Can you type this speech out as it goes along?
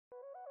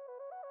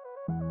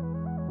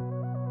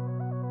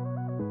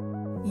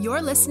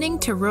You're listening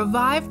to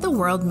Revive the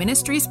World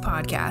Ministries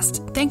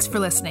podcast. Thanks for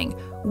listening.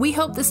 We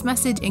hope this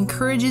message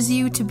encourages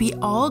you to be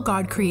all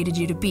God created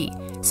you to be,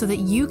 so that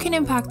you can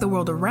impact the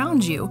world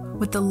around you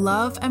with the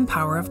love and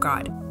power of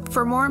God.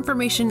 For more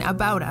information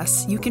about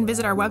us, you can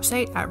visit our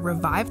website at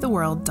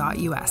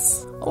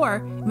revivetheworld.us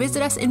or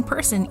visit us in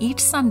person each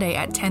Sunday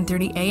at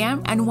 10:30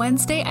 a.m. and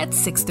Wednesday at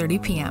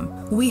 6:30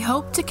 p.m. We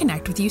hope to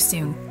connect with you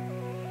soon.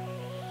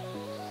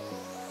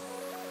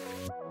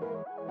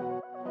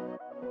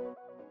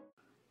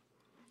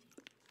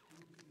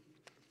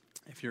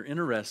 If you're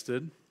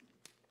interested,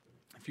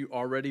 if you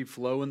already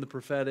flow in the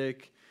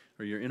prophetic,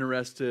 or you're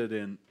interested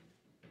in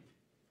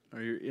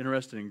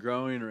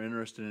growing, or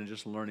interested in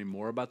just learning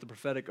more about the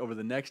prophetic, over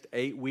the next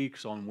 8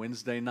 weeks on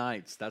Wednesday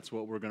nights, that's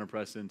what we're going to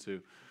press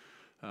into.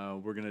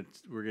 We're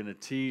gonna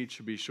teach.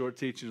 It'll be short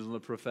teachings on the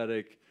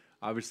prophetic.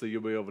 Obviously,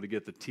 you'll be able to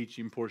get the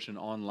teaching portion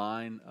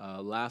online.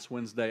 Last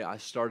Wednesday, I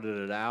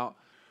started it out.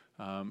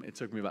 It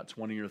took me about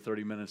 20 or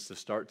 30 minutes to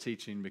start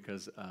teaching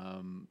because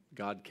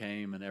God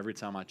came, and every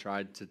time I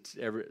tried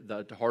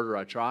the harder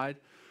I tried,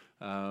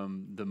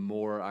 the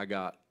more I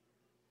got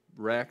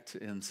wrecked.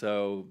 And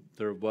so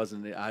there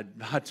wasn't, I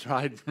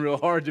tried real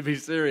hard to be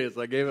serious.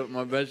 I gave it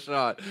my best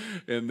shot.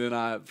 And then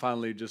I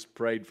finally just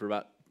prayed for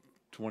about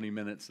 20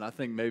 minutes. And I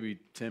think maybe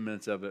 10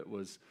 minutes of it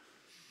was,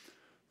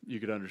 you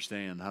could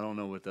understand. I don't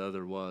know what the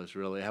other was,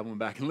 really. I haven't went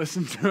back and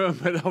listened to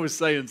it, but I was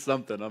saying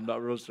something. I'm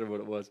not real sure what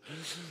it was.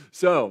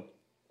 So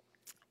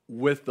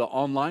with the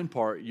online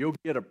part, you'll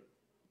get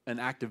an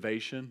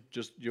activation.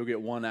 You'll get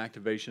one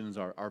activation is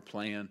our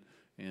plan.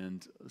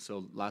 And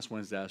so last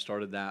Wednesday I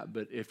started that.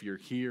 But if you're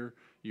here,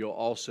 you'll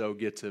also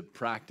get to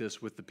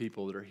practice with the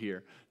people that are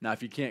here. Now,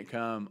 if you can't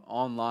come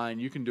online,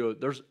 you can do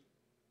it. There's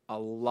a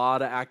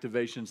lot of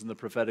activations in the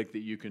prophetic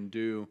that you can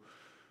do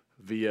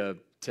via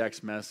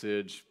text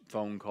message,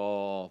 phone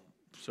call,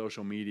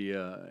 social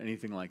media,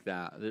 anything like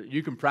that.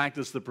 You can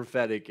practice the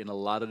prophetic in a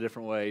lot of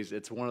different ways.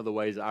 It's one of the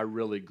ways I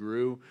really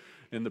grew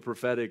in the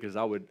prophetic is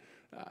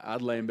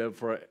I'd lay in bed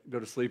before I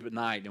go to sleep at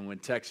night and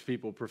would text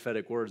people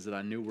prophetic words that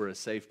I knew were a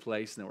safe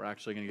place and that were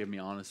actually going to give me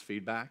honest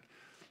feedback.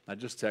 I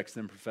just text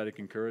them prophetic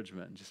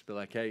encouragement and just be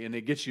like, hey, and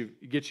it gets you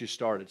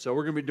started. So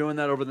we're going to be doing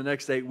that over the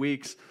next 8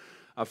 weeks.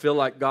 I feel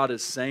like God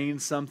is saying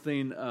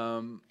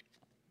something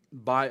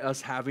by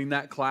us having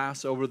that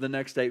class over the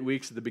next 8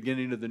 weeks at the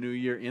beginning of the new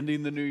year,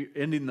 ending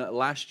the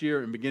last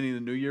year and beginning the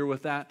new year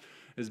with that,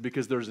 is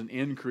because there's an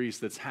increase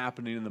that's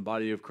happening in the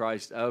body of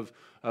Christ of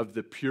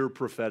the pure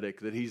prophetic,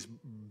 that He's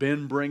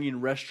been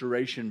bringing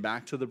restoration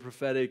back to the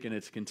prophetic, and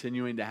it's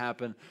continuing to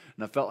happen.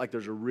 And I felt like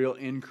there's a real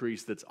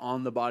increase that's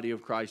on the body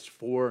of Christ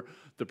for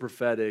the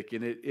prophetic.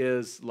 And it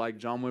is, like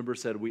John Wimber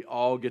said, we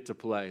all get to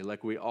play.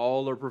 Like we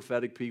all are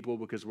prophetic people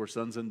because we're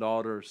sons and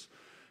daughters.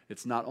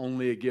 It's not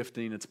only a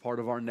gifting, it's part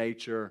of our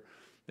nature.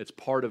 It's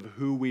part of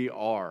who we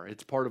are.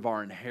 It's part of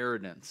our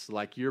inheritance.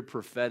 Like you're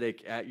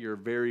prophetic at your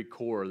very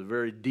core. The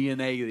very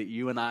DNA that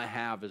you and I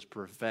have is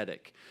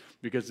prophetic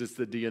because it's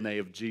the DNA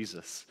of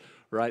Jesus,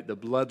 right? The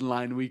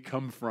bloodline we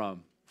come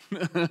from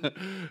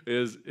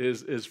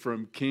is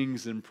from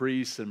kings and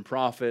priests and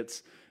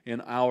prophets,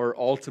 and our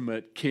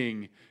ultimate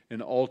king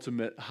and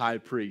ultimate high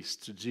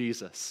priest,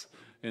 Jesus.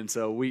 And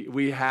so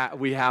we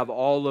have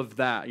all of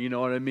that. You know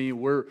what I mean?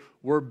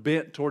 We're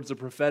bent towards the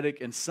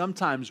prophetic, and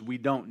sometimes we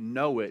don't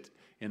know it.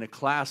 In a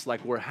class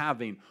like we're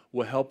having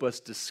will help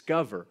us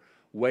discover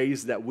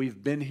ways that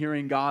we've been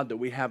hearing God that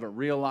we haven't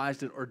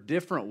realized it, or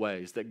different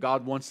ways that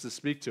God wants to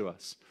speak to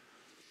us.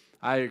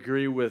 I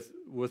agree with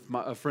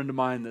a friend of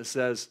mine that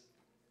says,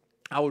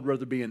 I would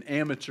rather be an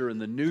amateur in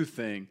the new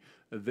thing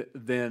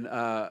than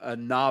a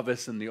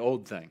novice in the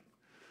old thing.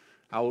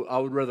 I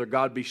would rather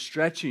God be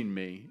stretching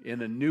me in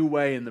a new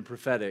way in the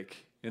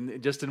prophetic.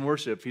 And just in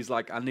worship, He's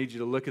like, I need you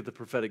to look at the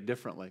prophetic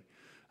differently.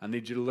 I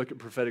need you to look at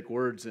prophetic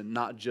words and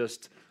not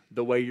just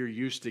the way you're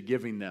used to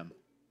giving them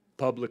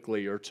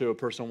publicly or to a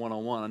person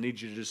one-on-one. I need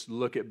you to just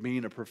look at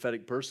being a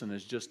prophetic person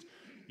as just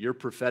you're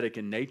prophetic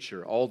in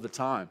nature all the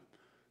time,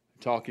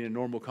 talking in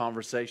normal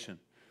conversation.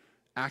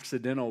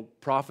 Accidental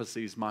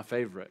prophecy is my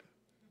favorite.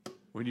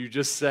 When you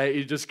just say,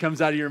 it just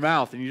comes out of your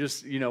mouth and you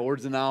just,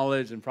 words of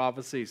knowledge and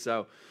prophecy.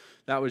 So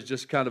that was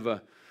just kind of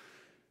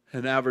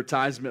an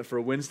advertisement for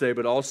Wednesday,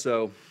 but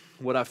also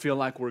what I feel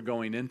like we're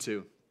going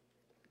into.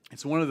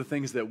 It's one of the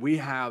things that we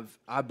have,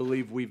 I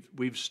believe we've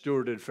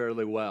stewarded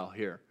fairly well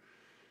here.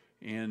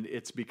 And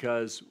it's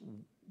because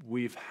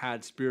we've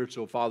had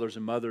spiritual fathers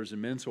and mothers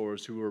and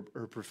mentors who are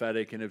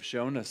prophetic and have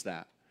shown us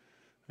that.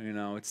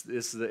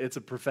 It's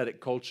a prophetic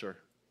culture.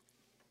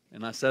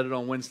 And I said it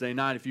on Wednesday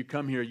night. If you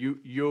come here,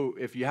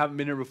 if you haven't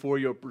been here before,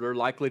 you're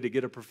likely to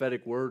get a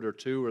prophetic word or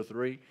two or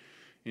three.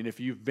 And if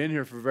you've been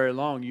here for very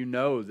long, you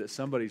know that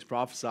somebody's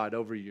prophesied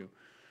over you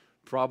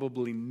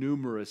probably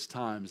numerous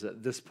times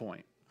at this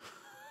point.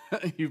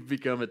 You've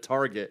become a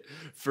target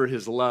for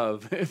His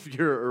love if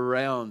you're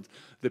around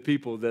the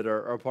people that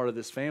are part of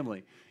this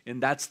family. And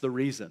that's the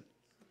reason.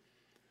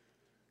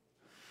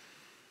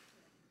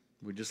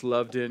 We just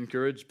love to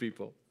encourage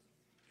people.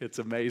 It's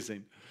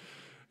amazing.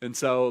 And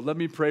so let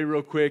me pray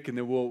real quick, and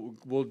then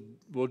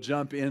we'll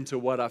jump into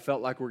what I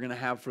felt like we're going to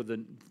have for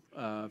the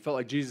felt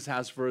like Jesus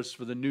has for us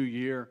for the new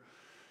year.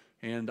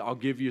 And I'll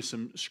give you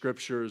some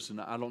scriptures,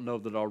 and I don't know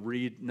that I'll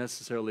read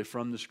necessarily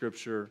from the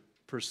scripture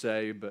per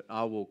se, but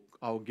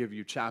I'll give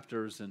you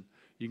chapters, and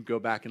you can go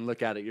back and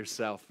look at it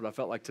yourself. But I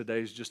felt like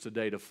today's just a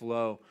day to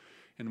flow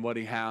in what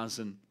He has,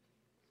 and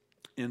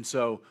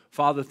so,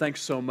 Father,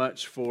 thanks so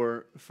much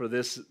for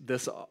this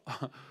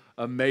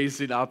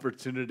amazing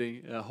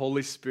opportunity.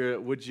 Holy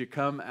Spirit, would you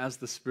come as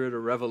the Spirit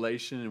of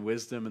revelation and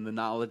wisdom and the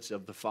knowledge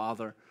of the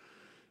Father?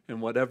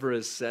 And whatever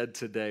is said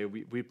today,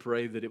 we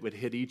pray that it would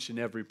hit each and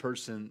every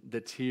person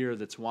that's here,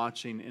 that's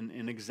watching,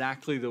 in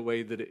exactly the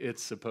way that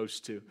it's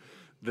supposed to.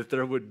 That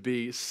there would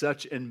be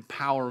such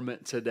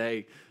empowerment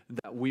today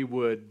that we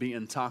would be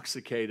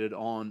intoxicated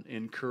on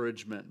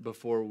encouragement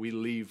before we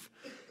leave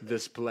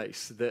this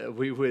place. That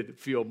we would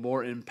feel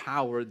more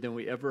empowered than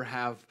we ever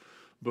have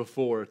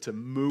before to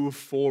move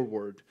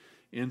forward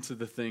into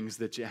the things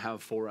that you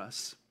have for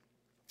us.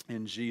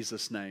 In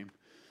Jesus' name,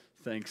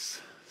 thanks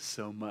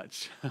so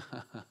much.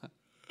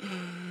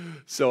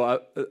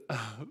 So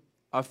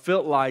I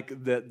felt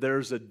like that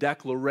there's a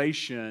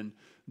declaration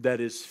that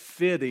is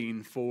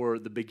fitting for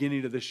the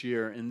beginning of this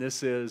year, and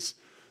this is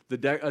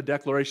a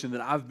declaration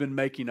that I've been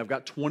making. I've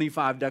got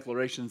 25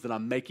 declarations that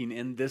I'm making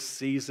in this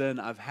season.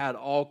 I've had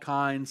all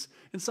kinds,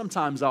 and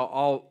sometimes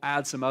I'll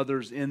add some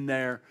others in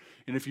there.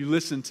 And if you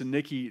listen to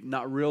Nikki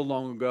not real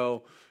long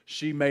ago,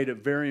 she made a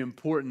very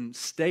important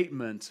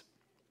statement,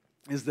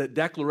 is that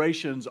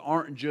declarations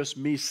aren't just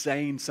me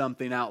saying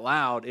something out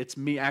loud, it's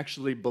me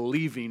actually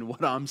believing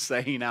what I'm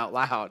saying out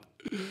loud.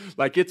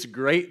 Like, it's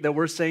great that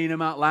we're saying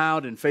them out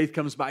loud, and faith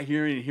comes by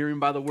hearing, and hearing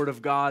by the Word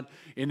of God,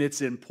 and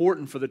it's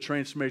important for the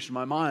transformation of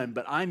my mind,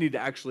 but I need to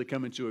actually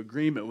come into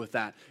agreement with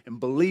that and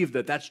believe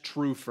that that's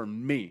true for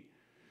me.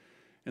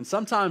 And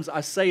sometimes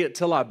I say it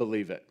till I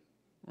believe it,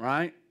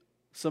 right?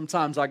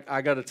 Sometimes I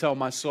got to tell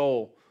my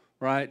soul,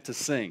 right, to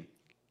sing,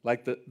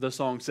 like the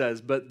song says.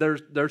 But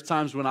there's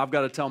times when I've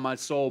got to tell my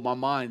soul, my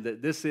mind,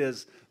 that this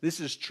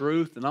is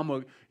truth,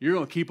 and you're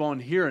gonna keep on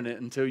hearing it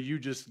until you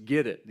just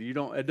get it.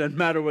 It doesn't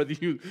matter whether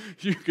you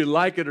can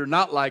like it or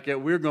not like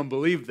it. We're gonna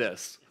believe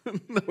this.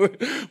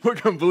 We're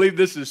gonna believe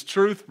this is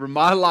truth for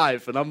my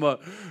life, and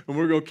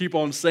we're gonna keep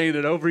on saying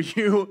it over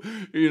you.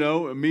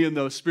 And me and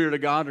the Spirit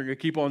of God are gonna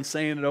keep on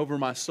saying it over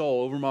my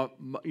soul, over my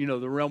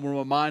the realm where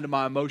my mind and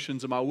my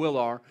emotions and my will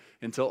are,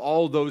 until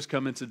all those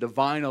come into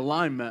divine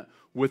alignment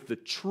with the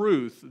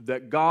truth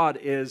that God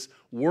is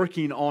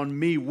working on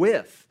me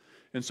with.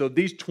 And so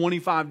these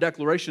 25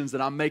 declarations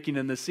that I'm making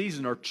in this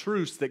season are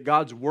truths that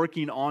God's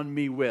working on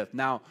me with.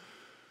 Now,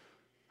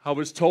 I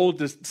was told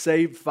to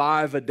say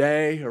 5 a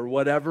day or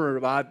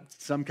whatever. I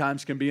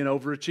sometimes can be an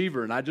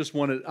overachiever, and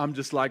I'm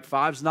just like,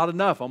 5's not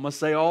enough. I'm going to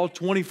say all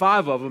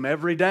 25 of them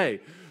every day,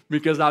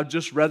 because I'd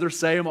just rather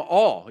say them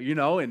all,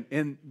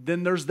 and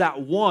then there's that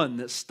one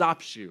that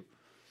stops you.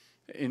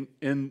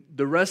 And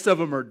the rest of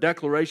them are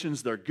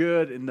declarations, they're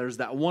good, and there's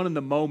that one in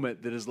the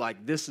moment that is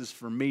like, this is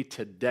for me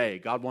today.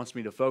 God wants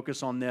me to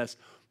focus on this,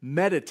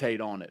 meditate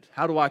on it.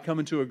 How do I come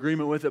into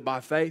agreement with it by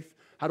faith?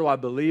 How do I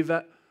believe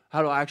it?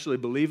 How do I actually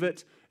believe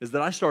it? Is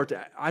that I start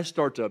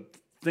to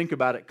think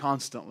about it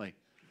constantly.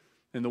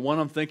 And the one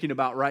I'm thinking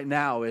about right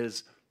now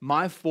is,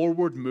 my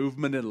forward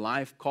movement in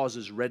life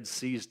causes Red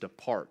Seas to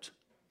part.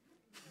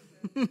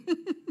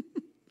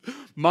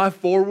 My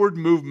forward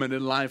movement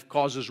in life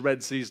causes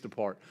Red Seas to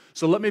part.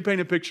 So let me paint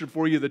a picture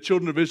for you. The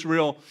children of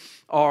Israel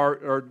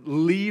are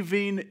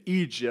leaving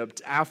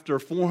Egypt after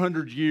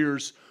 400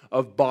 years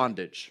of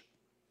bondage.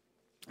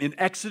 In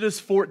Exodus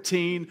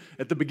 14,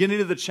 at the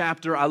beginning of the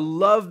chapter, I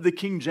love the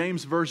King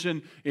James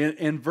Version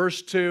in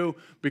verse 2,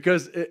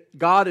 because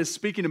God is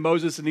speaking to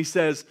Moses, and He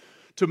says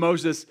to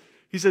Moses,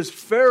 He says,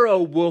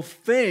 Pharaoh will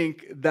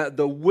think that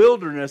the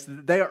wilderness,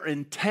 that they are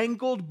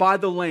entangled by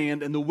the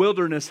land, and the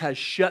wilderness has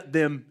shut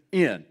them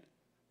in.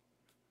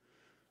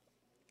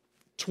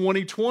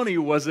 2020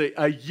 was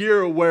a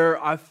year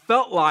where I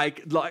felt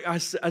like I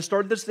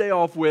started this day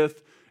off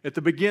with, at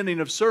the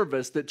beginning of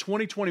service, that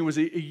 2020 was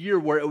a year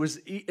where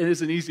it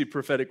is an easy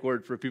prophetic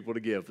word for people to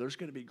give. There's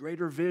going to be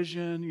greater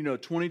vision,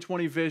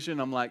 2020 vision.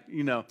 I'm like,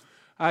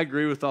 I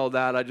agree with all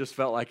that. I just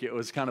felt like it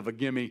was kind of a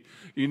gimme,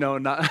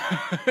 not,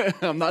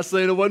 I'm not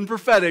saying it wasn't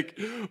prophetic.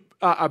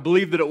 I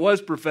believe that it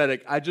was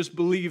prophetic. I just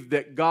believe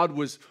that God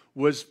was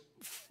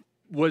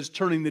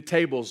turning the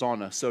tables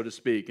on us, so to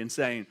speak, and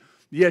saying,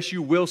 yes,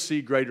 you will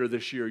see greater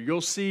this year.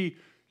 You'll see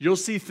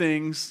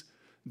things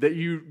that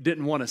you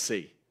didn't want to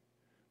see.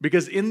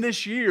 Because in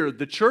this year,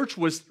 the church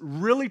was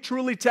really,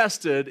 truly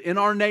tested in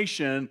our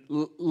nation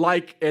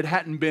like it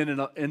hadn't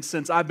been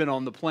since I've been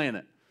on the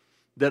planet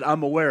that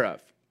I'm aware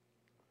of.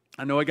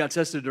 I know I got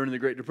tested during the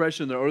Great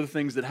Depression. There are other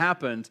things that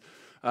happened,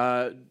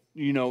 in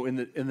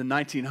the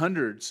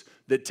 1900s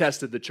that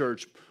tested the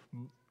church.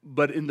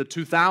 But in the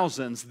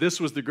 2000s, this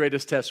was the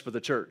greatest test for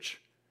the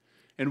church.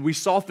 And we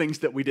saw things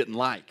that we didn't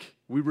like.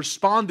 We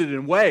responded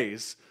in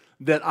ways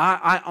that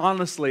I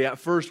honestly, at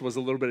first, was a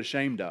little bit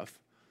ashamed of.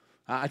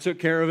 I took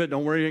care of it.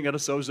 Don't worry, you ain't got to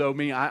sozo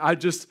me. I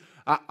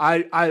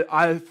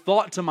I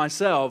thought to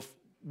myself,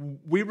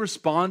 we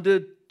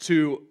responded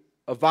to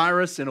a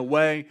virus in a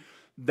way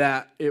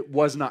that it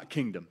was not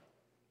kingdom.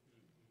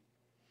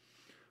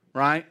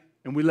 Right?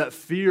 And we let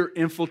fear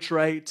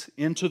infiltrate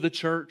into the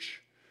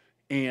church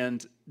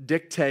and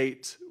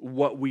dictate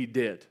what we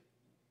did.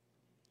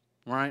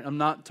 Right? I'm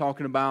not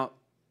talking about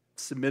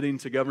submitting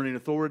to governing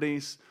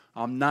authorities.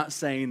 I'm not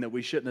saying that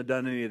we shouldn't have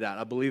done any of that.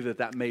 I believe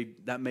that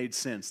made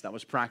sense. That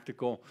was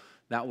practical.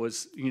 That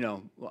was,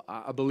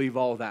 I believe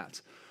all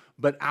that.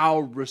 But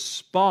our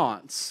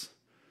response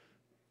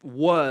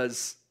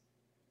was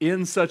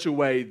in such a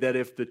way that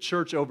if the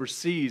church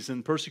overseas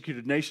and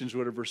persecuted nations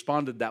would have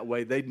responded that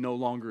way, they'd no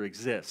longer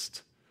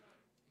exist.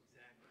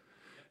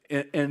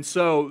 And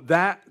so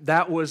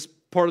that was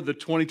part of the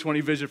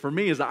 2020 vision for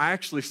me, is I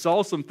actually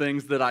saw some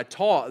things that I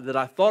taught that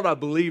I thought I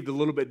believed a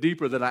little bit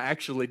deeper than I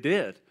actually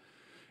did.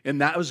 And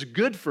that was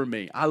good for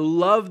me. I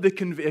love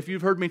if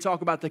you've heard me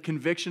talk about the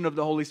conviction of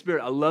the Holy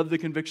Spirit, I love the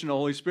conviction of the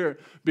Holy Spirit,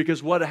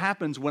 because what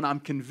happens when I'm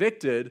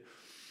convicted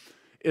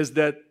is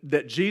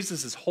that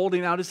Jesus is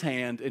holding out his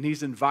hand and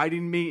he's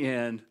inviting me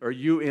in, or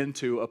you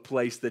into, a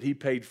place that he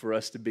paid for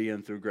us to be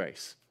in through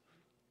grace.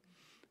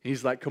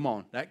 He's like, come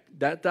on,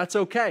 that's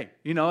okay.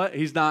 You know what?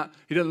 He doesn't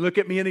look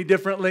at me any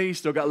differently. He's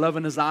still got love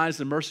in his eyes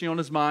and mercy on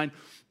his mind.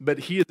 But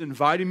he is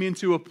inviting me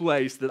into a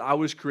place that I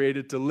was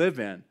created to live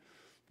in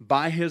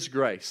by his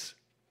grace.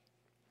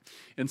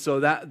 And so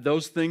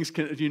those things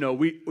can,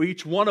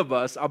 each one of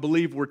us, I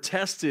believe, were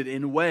tested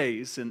in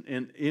ways,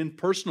 in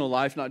personal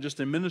life, not just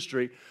in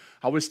ministry.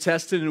 I was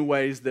tested in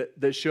ways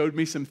that showed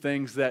me some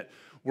things that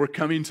were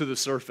coming to the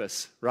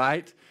surface,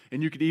 right?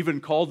 And you could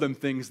even call them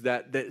things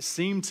that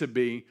seem to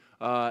be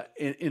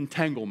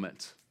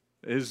entanglement.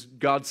 As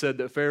God said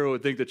that Pharaoh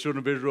would think the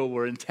children of Israel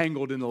were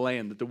entangled in the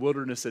land, that the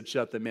wilderness had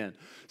shut them in.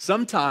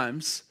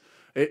 Sometimes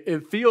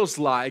it feels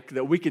like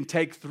that we can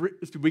take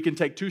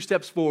 2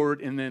 steps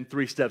forward and then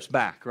 3 steps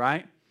back,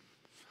 right?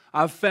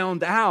 I've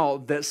found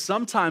out that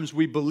sometimes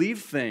we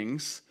believe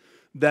things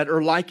that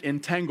are like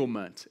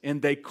entanglement,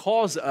 and they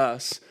cause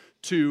us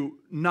to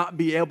not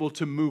be able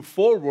to move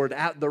forward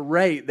at the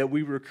rate that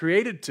we were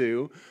created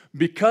to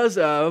because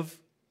of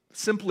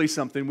simply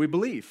something we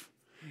believe.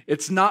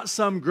 It's not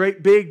some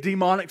great big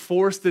demonic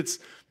force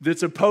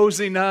that's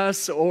opposing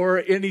us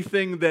or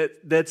anything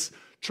that's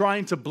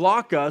trying to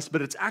block us,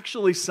 but it's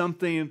actually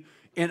something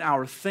in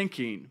our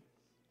thinking.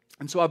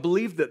 And so I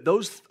believe that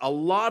a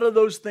lot of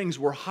those things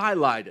were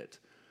highlighted.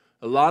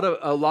 A lot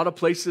of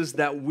places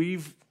that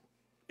we've,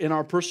 in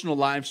our personal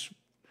lives,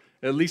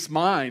 at least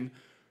mine,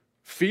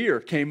 fear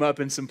came up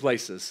in some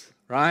places,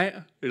 right?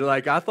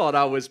 Like, I thought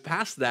I was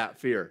past that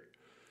fear.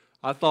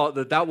 I thought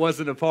that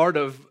wasn't a part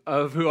of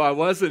who I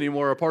was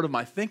anymore, a part of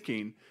my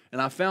thinking.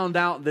 And I found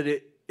out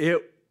that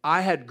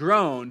I had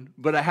grown,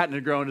 but I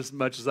hadn't grown as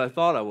much as I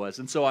thought I was.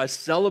 And so I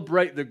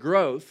celebrate the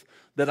growth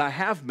that I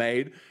have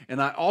made, and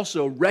I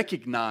also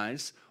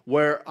recognize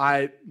where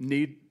I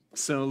need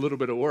a little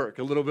bit of work,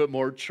 a little bit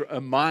more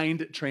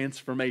mind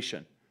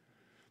transformation.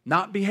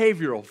 Not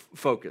behavioral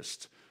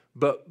focused,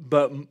 but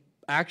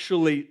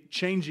actually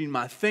changing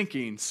my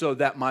thinking so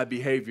that my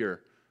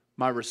behavior,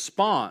 my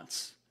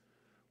response,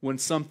 when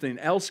something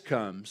else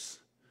comes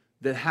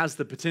that has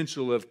the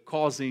potential of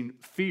causing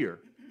fear,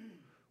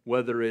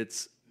 whether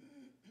it's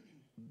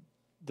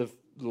the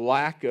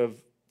lack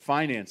of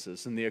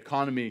finances and the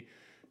economy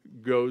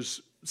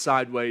goes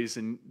sideways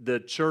and the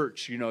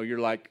church, you're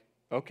like,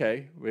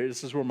 okay,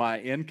 this is where my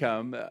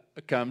income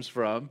comes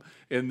from,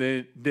 and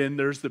then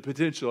there's the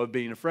potential of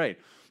being afraid.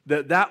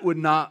 A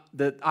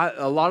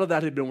lot of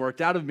that had been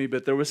worked out of me,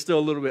 but there was still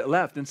a little bit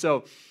left. And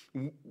so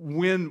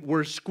when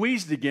we're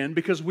squeezed again,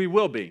 because we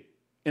will be,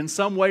 in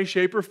some way,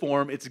 shape, or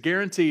form, it's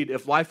guaranteed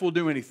if life will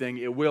do anything,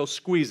 it will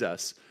squeeze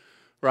us,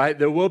 right?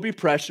 There will be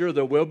pressure,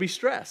 there will be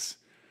stress.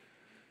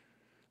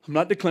 I'm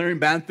not declaring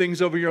bad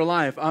things over your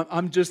life.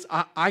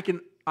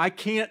 I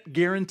can't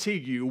guarantee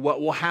you what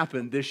will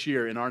happen this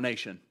year in our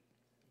nation.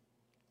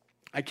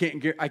 I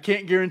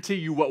can't guarantee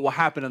you what will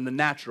happen in the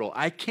natural.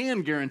 I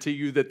can guarantee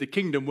you that the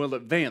kingdom will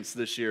advance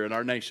this year in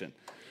our nation.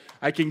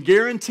 I can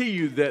guarantee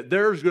you that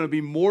there's going to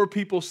be more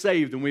people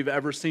saved than we've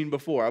ever seen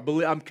before.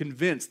 I'm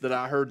convinced that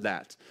I heard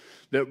that.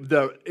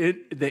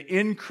 The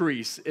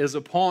increase is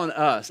upon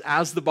us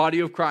as the body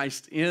of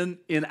Christ in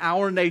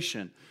our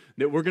nation,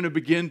 that we're going to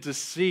begin to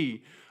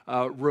see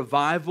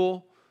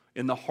revival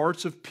in the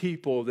hearts of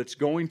people that's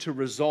going to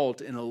result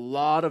in a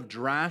lot of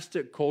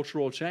drastic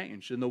cultural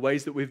change in the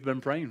ways that we've been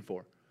praying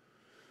for.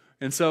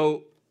 And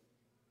so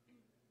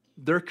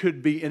there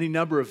could be any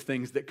number of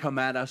things that come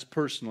at us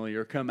personally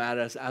or come at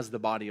us as the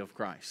body of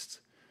Christ.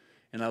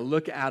 And I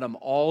look at them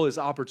all as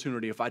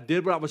opportunity. If I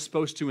did what I was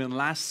supposed to in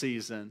last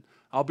season,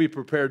 I'll be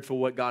prepared for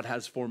what God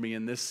has for me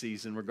in this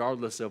season,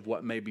 regardless of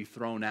what may be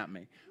thrown at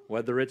me.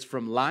 Whether it's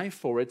from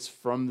life or it's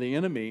from the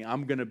enemy,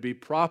 I'm going to be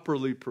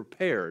properly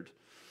prepared.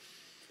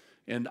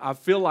 And I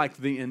feel like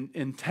the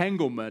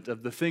entanglement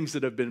of the things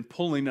that have been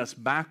pulling us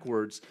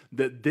backwards,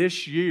 that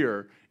this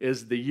year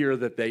is the year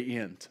that they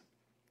end.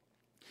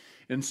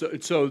 And so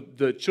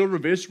the children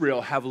of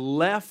Israel have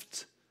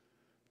left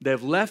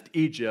They've left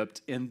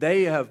Egypt, and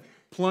they have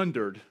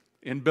plundered,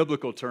 in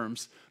biblical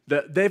terms,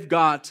 that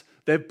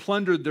they've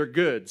plundered their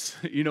goods.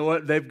 You know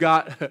what? They've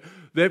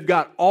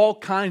got all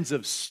kinds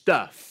of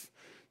stuff.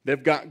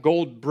 They've got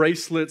gold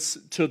bracelets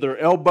to their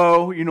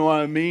elbow, you know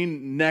what I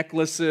mean?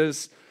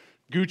 Necklaces,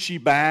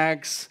 Gucci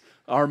bags,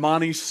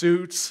 Armani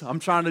suits. I'm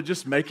trying to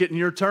just make it in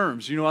your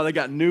terms. You know how they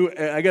got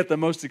I got the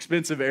most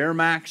expensive Air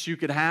Max you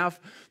could have.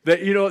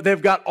 That, you know,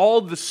 they've got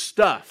all the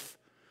stuff,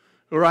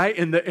 right?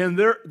 And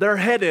they're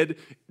headed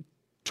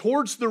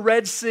towards the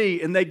Red Sea,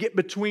 and they get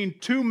between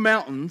two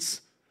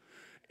mountains,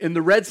 and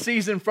the Red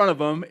Sea's in front of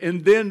them,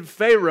 and then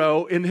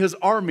Pharaoh and his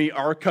army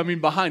are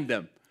coming behind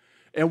them.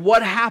 And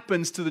what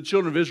happens to the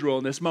children of Israel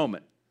in this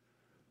moment?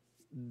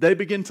 They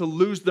begin to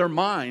lose their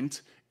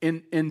mind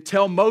and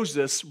tell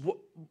Moses,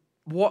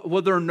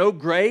 were there no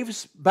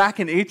graves back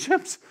in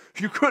Egypt?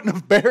 You couldn't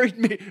have buried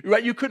me,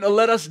 right? You couldn't have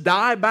let us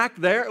die back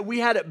there. We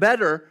had it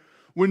better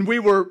when we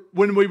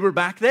were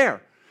back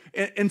there.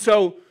 And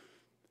so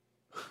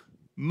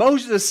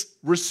Moses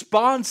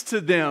responds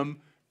to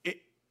them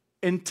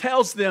and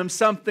tells them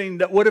something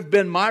that would have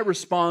been my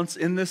response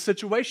in this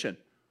situation,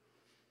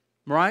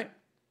 right?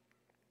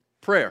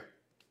 Prayer.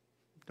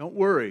 Don't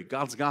worry,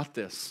 God's got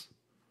this.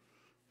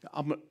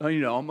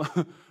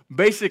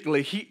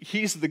 Basically,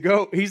 he's the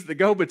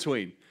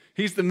go-between.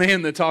 He's the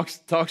man that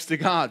talks to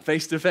God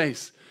face to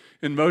face.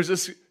 And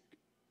Moses,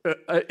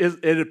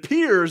 it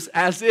appears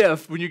as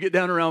if, when you get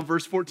down around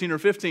verse 14 or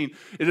 15,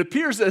 it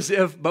appears as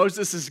if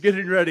Moses is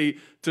getting ready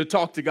to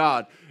talk to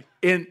God.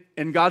 And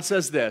God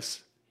says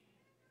this,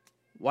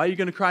 why are you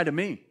going to cry to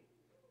me?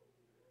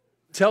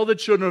 Tell the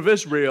children of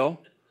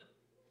Israel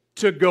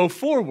to go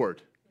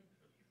forward.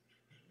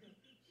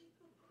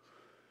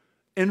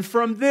 And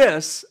from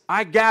this,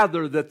 I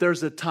gather that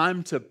there's a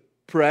time to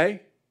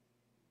pray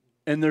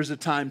and there's a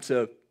time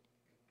to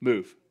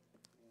move.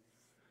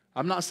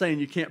 I'm not saying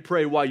you can't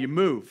pray while you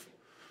move,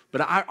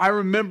 but I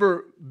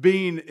remember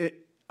being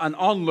an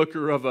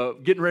onlooker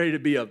of getting ready to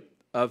be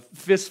a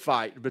fist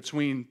fight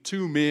between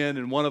two men,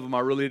 and one of them I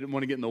really didn't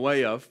want to get in the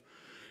way of.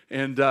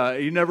 And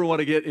you never want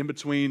to get in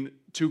between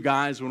two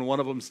guys when one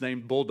of them's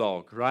named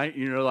Bulldog, right?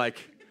 You're like,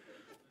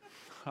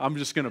 I'm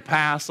just going to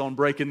pass on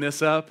breaking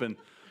this up, and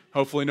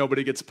hopefully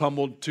nobody gets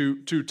pummeled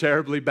too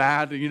terribly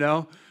bad, you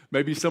know.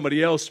 Maybe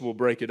somebody else will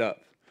break it up.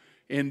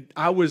 And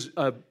I was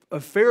a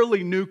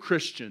fairly new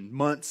Christian,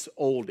 months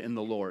old in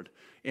the Lord.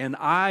 And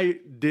I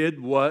did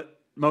what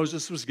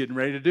Moses was getting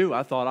ready to do.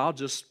 I thought, I'll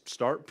just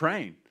start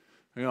praying,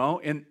 you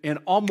know. And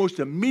almost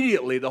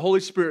immediately, the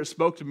Holy Spirit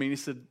spoke to me and he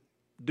said,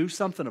 do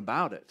something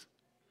about it.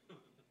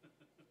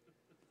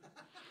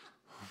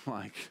 I'm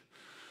like,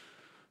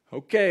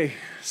 okay.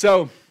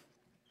 So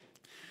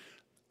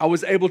I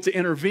was able to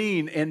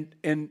intervene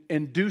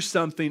and do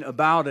something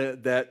about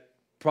it that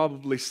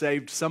probably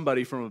saved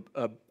somebody from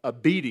a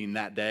beating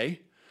that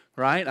day,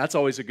 right? That's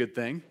always a good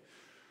thing.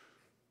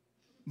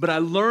 But I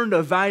learned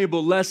a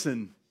valuable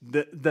lesson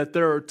that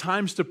there are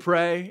times to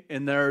pray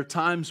and there are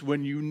times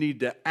when you need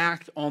to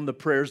act on the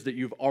prayers that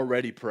you've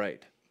already prayed.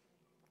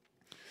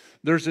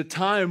 There's a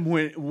time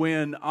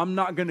when I'm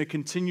not going to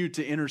continue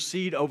to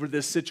intercede over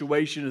this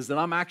situation, is that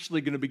I'm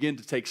actually going to begin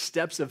to take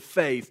steps of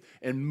faith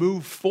and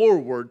move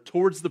forward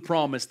towards the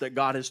promise that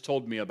God has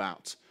told me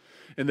about.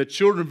 And the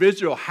children of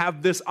Israel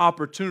have this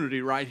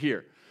opportunity right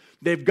here.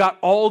 They've got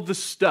all the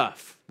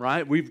stuff,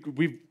 right?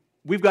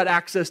 We've got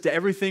access to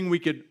everything we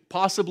could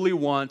possibly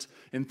want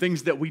and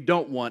things that we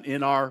don't want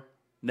in our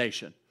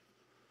nation,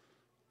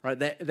 right?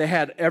 They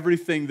had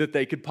everything that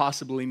they could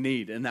possibly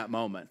need in that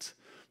moment.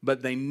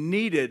 But they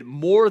needed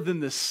more than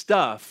the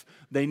stuff.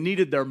 They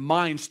needed their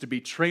minds to be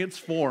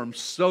transformed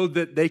so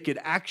that they could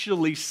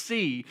actually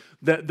see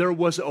that there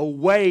was a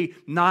way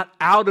not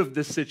out of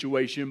the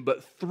situation,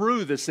 but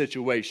through the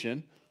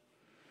situation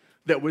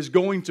that was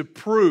going to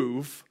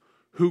prove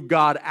who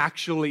God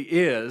actually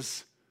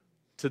is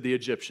to the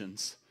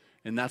Egyptians.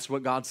 And that's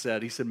what God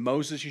said. He said,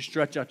 Moses, you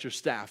stretch out your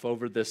staff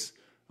over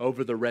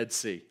the Red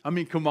Sea. I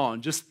mean, come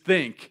on, just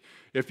think.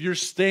 If you're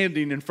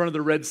standing in front of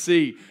the Red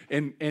Sea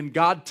and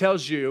God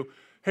tells you,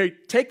 hey,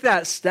 take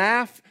that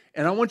staff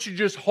and I want you to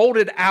just hold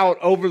it out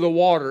over the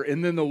water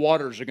and then the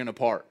waters are going to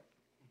part.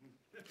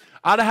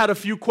 I'd have had a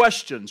few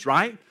questions,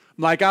 right?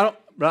 Like,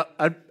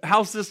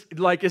 how's this,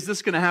 like, is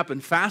this going to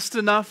happen fast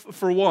enough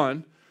for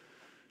one?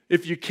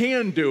 If you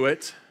can do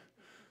it,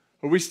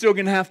 are we still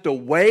going to have to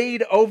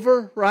wade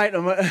over, right?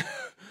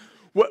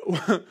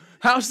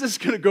 How's this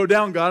going to go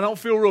down, God? I don't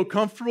feel real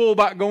comfortable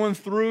about going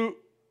through,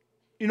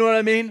 you know what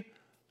I mean?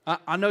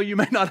 I know you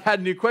may not have had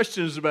any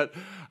questions, but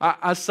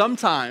I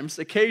sometimes,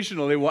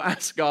 occasionally, will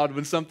ask God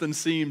when something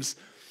seems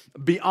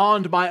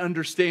beyond my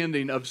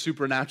understanding of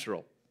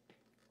supernatural.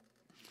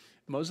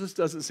 Moses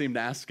doesn't seem to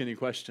ask any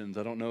questions.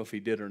 I don't know if he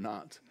did or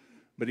not,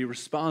 but he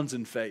responds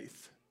in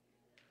faith.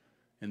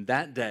 And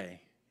that day,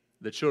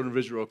 the children of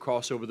Israel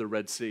cross over the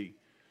Red Sea,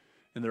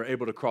 and they're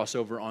able to cross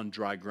over on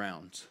dry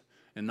ground.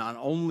 And not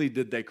only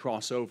did they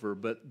cross over,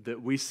 but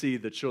that we see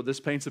that this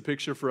paints a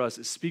picture for us.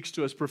 It speaks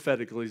to us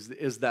prophetically,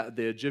 is that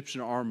the Egyptian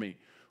army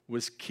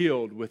was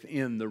killed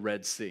within the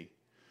Red Sea.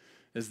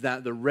 is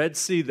that the Red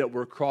Sea that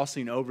we're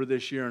crossing over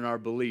this year in our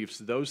beliefs,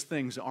 those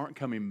things aren't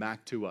coming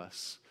back to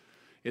us.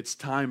 It's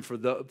time for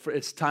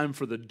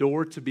the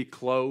door to be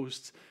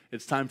closed.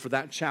 It's time for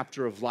that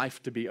chapter of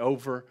life to be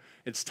over.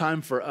 It's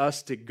time for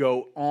us to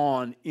go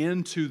on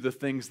into the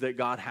things that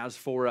God has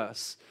for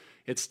us.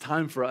 It's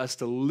time for us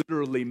to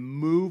literally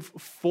move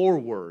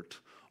forward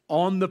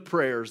on the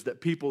prayers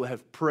that people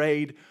have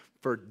prayed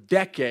for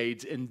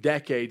decades and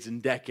decades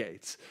and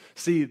decades.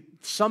 See,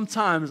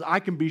 sometimes I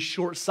can be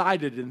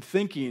short-sighted in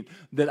thinking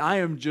that I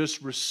am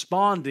just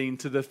responding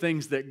to the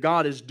things that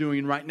God is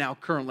doing right now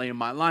currently in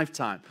my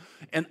lifetime.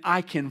 And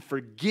I can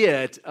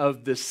forget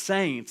of the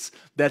saints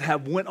that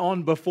have went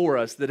on before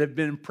us, that have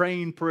been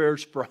praying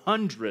prayers for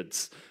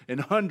hundreds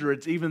and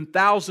hundreds, even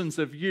thousands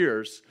of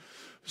years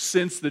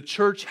since the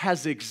church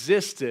has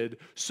existed,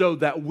 so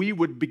that we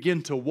would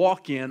begin to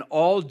walk in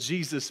all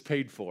Jesus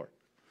paid for.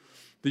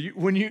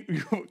 When you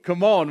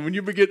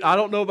begin, I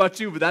don't know about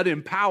you, but that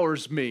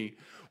empowers me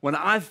when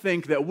I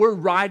think that we're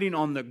riding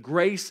on the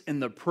grace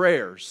and the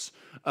prayers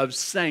of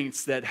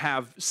saints that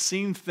have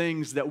seen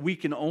things that we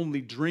can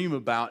only dream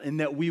about and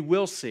that we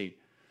will see,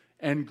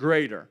 and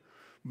greater.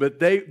 But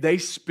they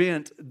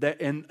spent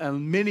that, and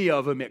many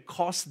of them, it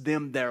cost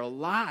them their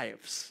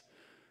lives.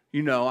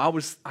 You know,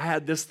 I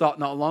had this thought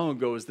not long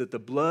ago, is that the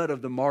blood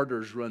of the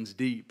martyrs runs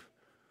deep.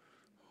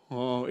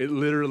 Oh,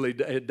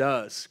 it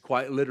does.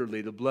 Quite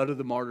literally, the blood of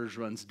the martyrs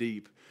runs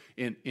deep.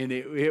 And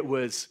it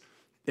was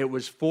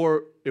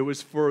for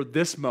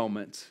this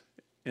moment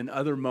and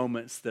other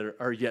moments that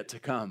are yet to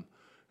come.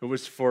 It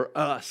was for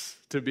us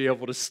to be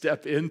able to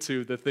step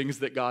into the things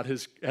that God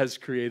has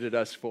created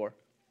us for.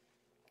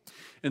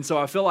 And so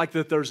I feel like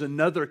that there's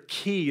another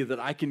key that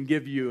I can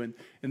give you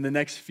in the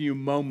next few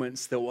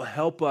moments that will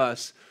help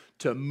us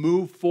to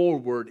move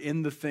forward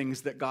in the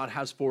things that God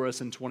has for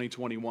us in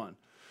 2021.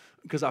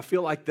 Because I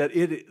feel like that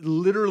it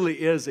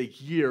literally is a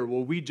year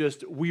where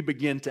we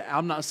begin to,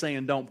 I'm not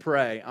saying don't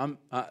pray.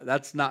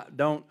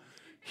 Don't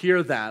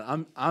hear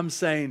that. I'm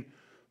saying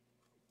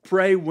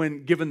pray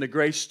when given the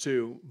grace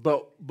to,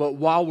 but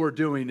while we're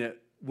doing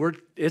it,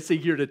 it's a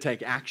year to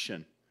take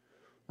action,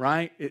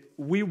 right?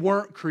 We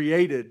weren't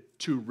created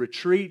to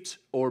retreat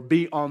or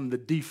be on the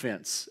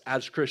defense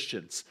as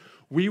Christians.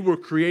 We were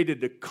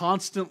created to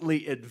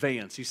constantly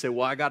advance. You say,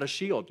 well, I got a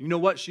shield. You know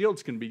what?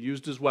 Shields can be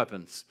used as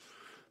weapons.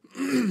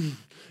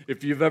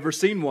 If you've ever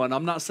seen one,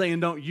 I'm not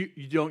saying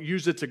you don't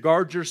use it to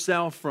guard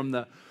yourself from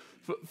the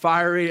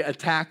fiery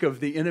attack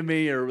of the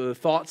enemy or the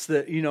thoughts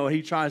that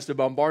he tries to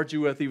bombard you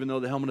with, even though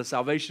the helmet of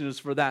salvation is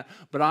for that.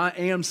 But I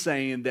am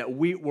saying that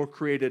we were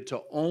created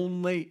to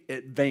only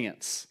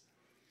advance.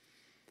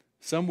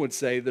 Some would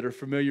say that are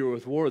familiar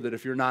with war that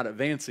if you're not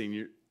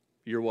advancing,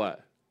 you're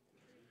what?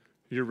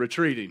 You're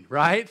retreating,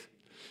 right?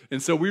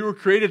 And so we were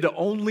created to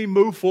only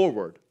move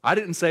forward. I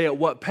didn't say at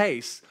what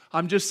pace.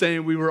 I'm just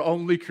saying we were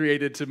only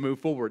created to move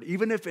forward.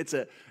 Even if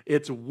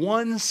it's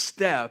one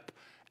step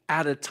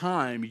at a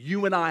time,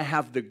 you and I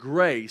have the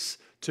grace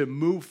to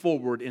move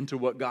forward into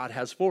what God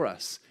has for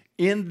us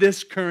in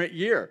this current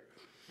year.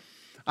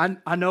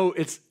 I know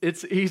it's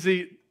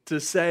easy to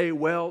say,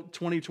 well,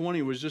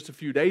 2020 was just a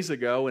few days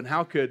ago, and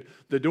how could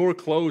the door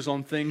close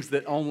on things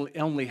that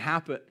only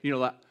happen?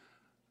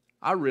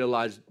 I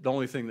realized the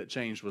only thing that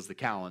changed was the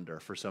calendar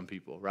for some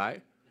people,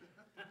 right?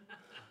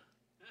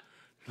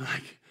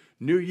 Like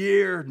New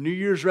Year, New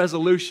Year's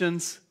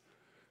resolutions,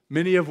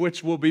 many of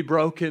which will be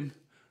broken,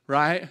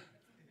 right?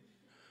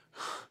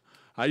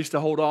 I used to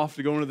hold off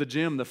to going to the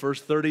gym the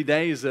first 30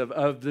 days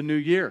of the new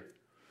year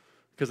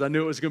because I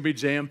knew it was going to be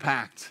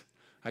jam-packed.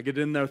 I get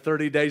in there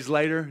 30 days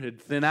later,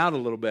 it'd thin out a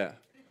little bit.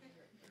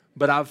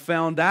 But I've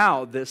found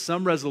out that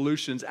some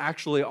resolutions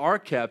actually are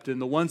kept,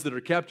 and the ones that are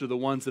kept are the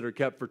ones that are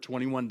kept for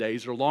 21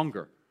 days or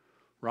longer,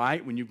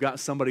 right? When you've got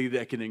somebody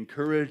that can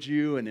encourage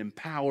you and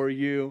empower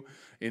you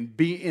and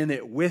be in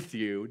it with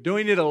you.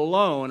 Doing it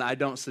alone, I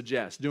don't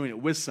suggest. Doing it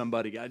with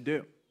somebody, I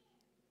do.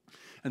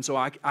 And so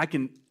I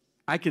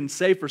can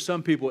say for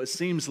some people, it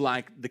seems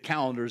like the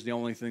calendar is the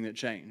only thing that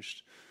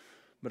changed.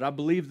 But I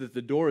believe that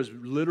the door is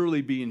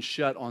literally being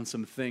shut on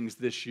some things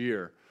this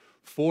year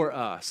for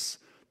us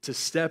to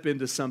step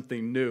into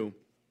something new.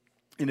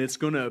 And it's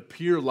going to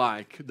appear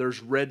like there's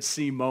Red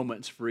Sea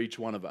moments for each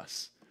one of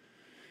us.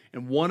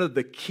 And one of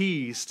the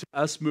keys to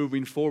us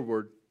moving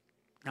forward,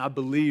 I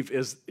believe,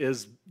 is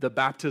the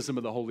baptism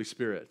of the Holy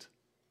Spirit.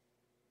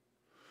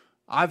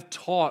 I've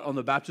taught on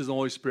the baptism of the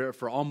Holy Spirit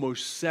for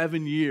almost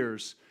 7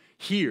 years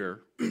here.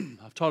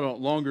 I've taught on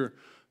it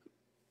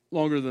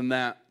longer than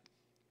that.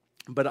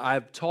 But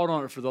I've taught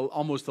on it for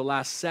almost the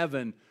last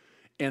 7,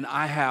 and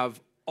I have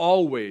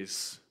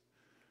always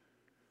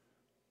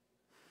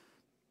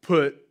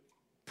put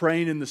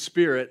praying in the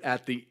Spirit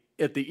at the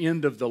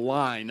end of the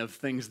line of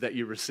things that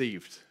you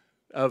received,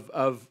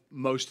 of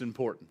most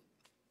important.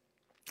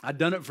 I've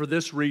done it for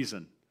this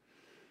reason.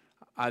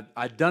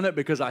 I've done it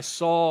because I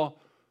saw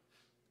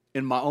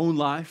in my own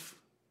life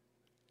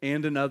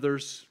and in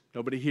others,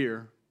 nobody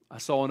here, I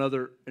saw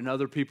in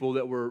other people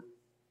that were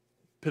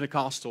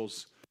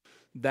Pentecostals,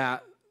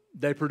 that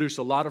they produced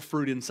a lot of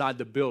fruit inside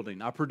the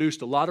building. I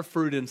produced a lot of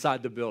fruit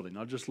inside the building.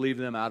 I'll just leave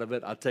them out of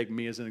it. I'll take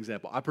me as an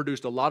example. I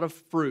produced a lot of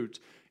fruit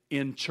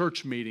in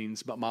church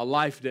meetings, but my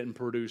life didn't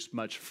produce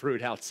much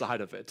fruit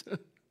outside of it.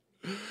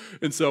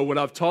 And so when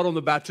I've taught on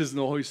the baptism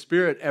of the Holy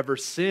Spirit ever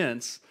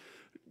since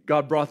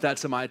God brought that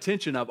to my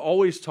attention, I've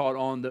always taught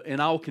on,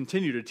 and I will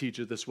continue to teach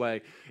it this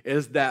way,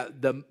 is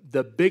that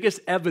the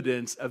biggest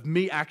evidence of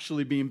me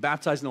actually being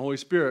baptized in the Holy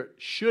Spirit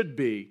should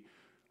be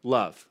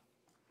love.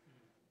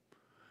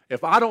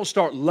 If I don't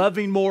start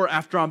loving more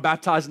after I'm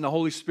baptized in the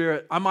Holy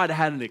Spirit, I might have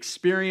had an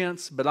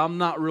experience, but I'm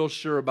not real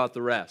sure about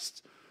the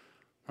rest.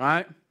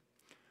 Right?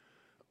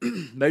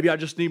 Maybe I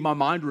just need my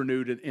mind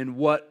renewed in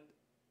what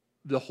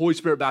the Holy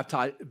Spirit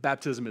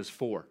baptism is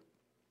for.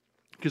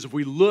 Because if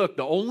we look,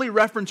 the only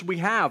reference we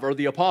have are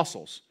the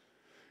apostles.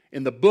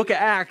 And the book of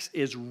Acts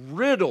is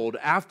riddled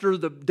after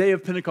the day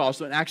of Pentecost,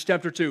 in Acts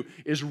chapter 2,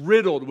 is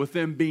riddled with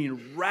them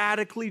being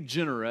radically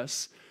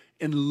generous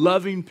and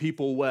loving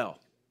people well.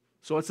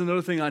 So that's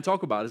another thing I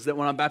talk about, is that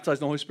when I'm baptized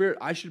in the Holy Spirit,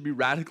 I should be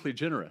radically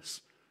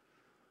generous.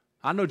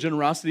 I know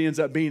generosity ends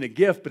up being a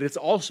gift, but it's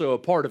also a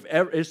part of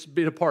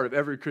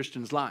every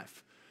Christian's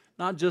life.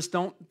 Not just,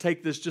 don't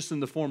take this just in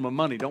the form of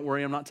money. Don't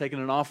worry, I'm not taking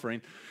an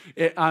offering.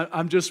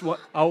 I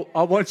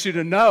want you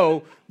to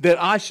know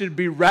that I should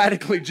be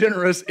radically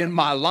generous in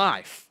my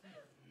life.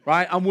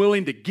 Right? I'm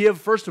willing to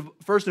give, first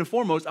and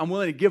foremost, I'm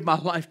willing to give my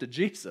life to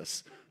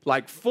Jesus,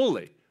 like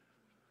fully.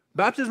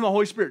 Baptism of the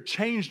Holy Spirit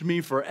changed me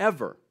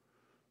forever.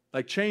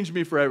 Changed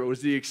me forever. It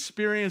was the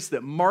experience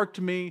that marked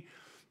me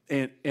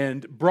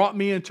and brought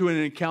me into an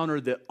encounter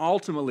that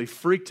ultimately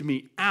freaked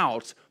me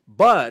out,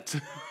 but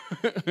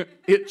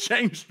it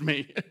changed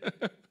me.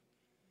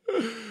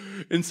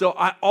 And so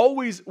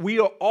we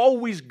are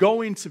always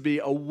going to be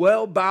a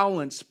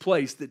well-balanced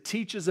place that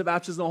teaches the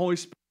baptism of the Holy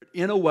Spirit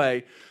in a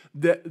way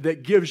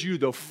that gives you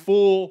the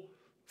full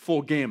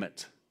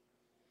gamut.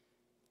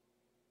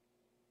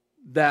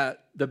 That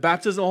the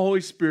baptism of the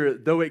Holy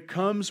Spirit, though it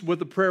comes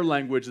with a prayer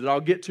language that I'll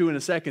get to in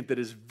a second that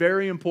is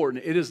very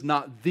important, it is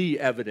not the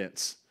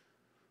evidence.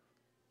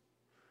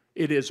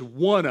 It is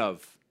one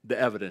of the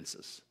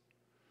evidences.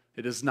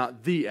 It is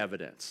not the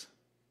evidence.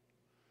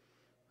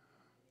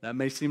 That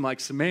may seem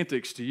like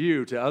semantics to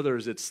you. To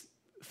others, it's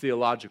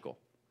theological.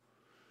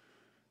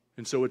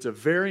 And so it's a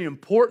very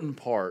important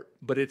part,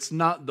 but it's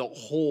not the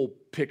whole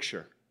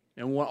picture.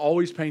 And we'll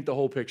always paint the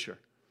whole picture.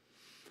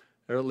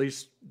 Or at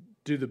least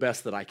do the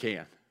best that I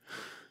can.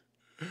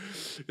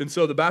 And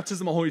so the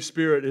baptism of the Holy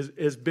Spirit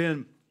has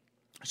been,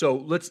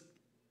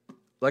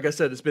 like I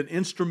said, it's been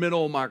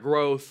instrumental in my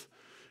growth.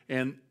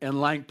 And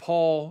like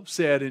Paul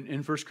said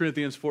in 1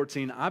 Corinthians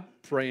 14, I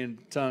pray in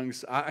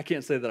tongues. I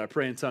can't say that I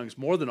pray in tongues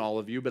more than all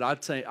of you, but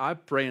I'd say I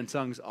pray in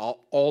tongues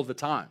all the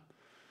time,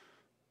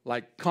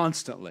 like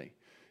constantly.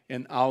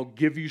 And I'll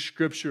give you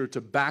scripture to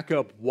back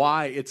up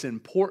why it's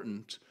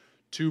important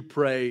to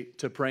pray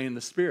in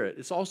the Spirit.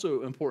 It's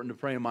also important to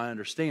pray in my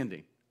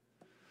understanding.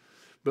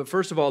 But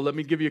first of all, let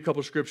me give you a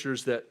couple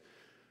scriptures that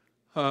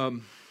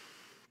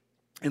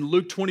in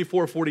Luke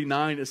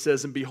 24:49, it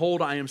says, "And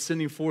behold, I am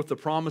sending forth the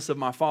promise of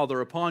my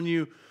Father upon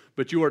you,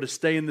 but you are to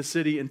stay in the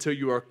city until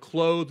you are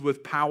clothed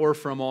with power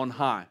from on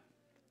high."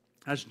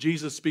 That's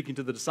Jesus speaking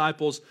to the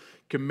disciples,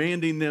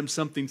 commanding them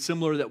something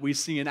similar that we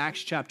see in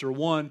Acts chapter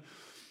 1.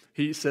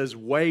 He says,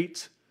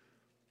 wait.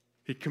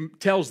 He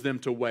tells them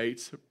to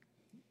wait.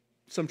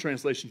 Some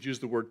translations use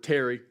the word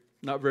tarry,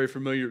 not very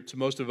familiar to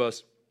most of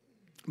us.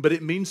 But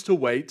it means to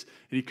wait,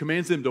 and he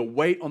commands them to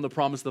wait on the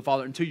promise of the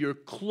Father until you're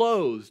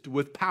clothed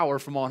with power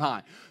from on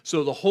high.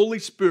 So the Holy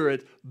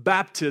Spirit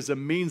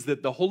baptism means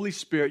that the Holy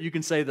Spirit, you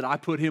can say that I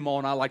put him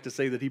on, I like to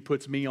say that he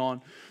puts me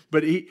on,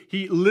 but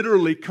he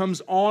literally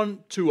comes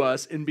on to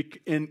us, and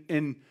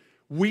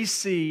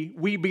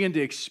we begin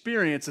to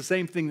experience the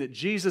same thing that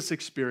Jesus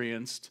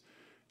experienced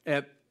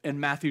in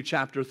Matthew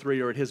chapter 3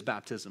 or at his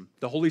baptism.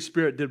 The Holy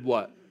Spirit did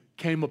what?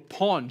 Came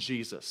upon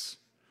Jesus.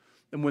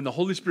 And when the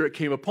Holy Spirit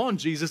came upon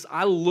Jesus,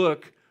 I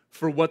look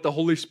for what the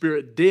Holy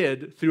Spirit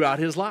did throughout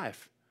his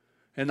life.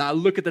 And I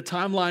look at the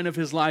timeline of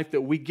his life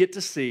that we get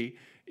to see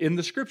in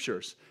the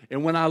scriptures.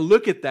 And when I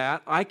look at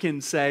that, I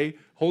can say,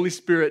 Holy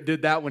Spirit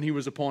did that when he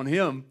was upon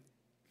him.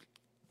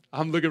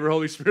 I'm looking for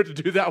Holy Spirit to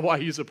do that while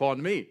he's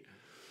upon me.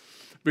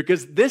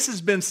 Because this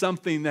has been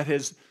something that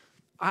has,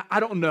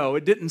 I don't know,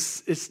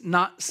 it's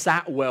not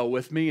sat well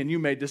with me, and you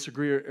may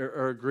disagree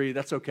or agree,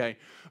 that's okay.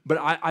 But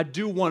I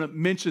do want to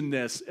mention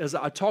this. As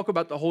I talk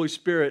about the Holy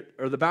Spirit,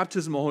 or the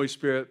baptism of the Holy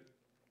Spirit,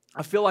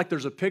 I feel like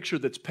there's a picture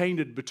that's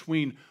painted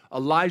between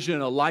Elijah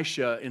and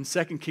Elisha in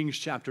 2 Kings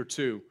chapter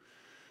 2.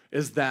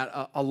 Is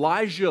that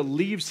Elijah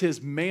leaves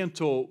his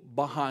mantle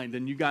behind.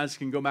 And you guys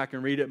can go back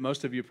and read it.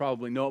 Most of you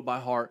probably know it by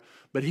heart.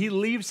 But he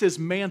leaves his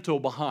mantle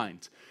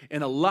behind.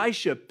 And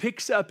Elisha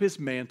picks up his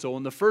mantle.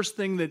 And the first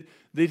thing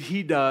that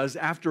he does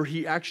after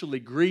he actually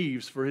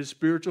grieves for his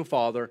spiritual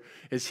father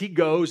is he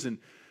goes and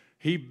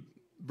he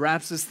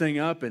wraps this thing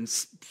up and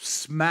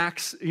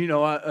smacks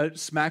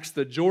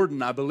the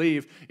Jordan, I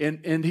believe.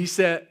 And he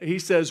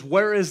says,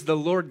 "Where is the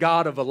Lord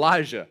God of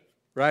Elijah?"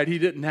 right? He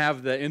didn't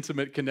have the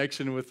intimate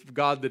connection with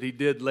God that he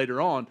did later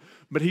on,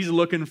 but he's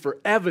looking for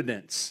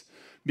evidence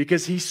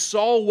because he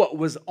saw what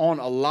was on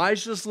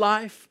Elijah's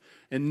life,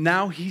 and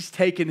now he's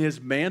taken his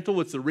mantle.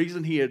 It's the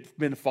reason he had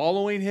been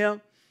following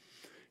him.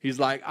 He's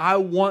like, I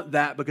want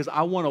that because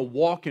I want to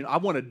walk in, I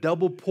want a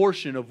double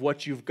portion of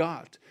what you've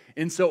got.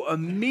 And so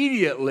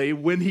immediately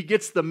when he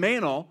gets the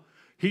mantle,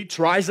 he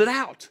tries it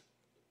out,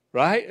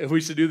 right? And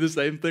we should do the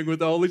same thing with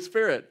the Holy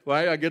Spirit,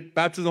 right? I get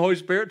baptized in the Holy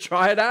Spirit,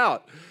 try it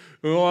out.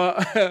 Well,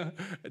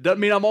 it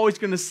doesn't mean I'm always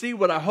going to see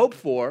what I hope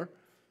for,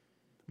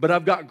 but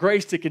I've got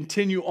grace to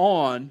continue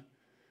on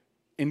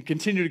and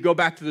continue to go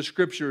back to the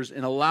Scriptures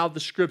and allow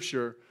the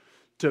Scripture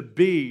to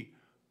be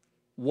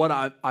what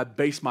I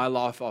base my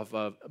life off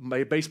of,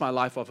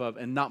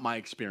 and not my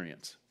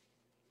experience,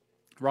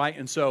 right?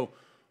 And so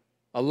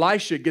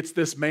Elisha gets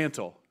this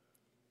mantle,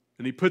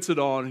 and he puts it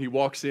on, and he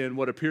walks in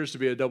what appears to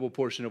be a double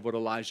portion of what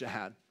Elijah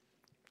had.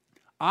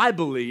 I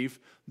believe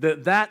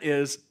that that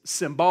is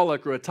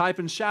symbolic or a type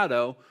and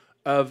shadow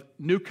of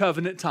New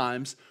Covenant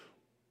times,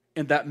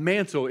 and that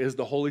mantle is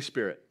the Holy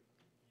Spirit.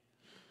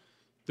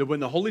 That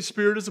when the Holy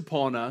Spirit is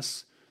upon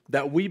us,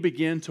 that we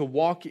begin to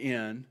walk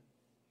in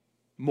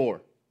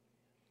more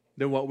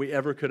than what we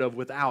ever could have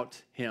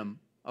without Him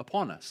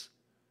upon us.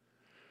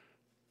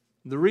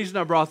 The reason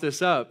I brought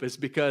this up is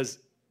because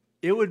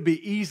it would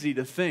be easy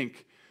to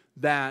think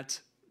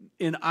that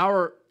in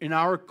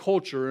our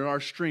culture, in our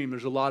stream,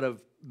 there's a lot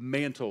of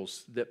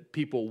mantles that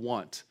people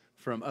want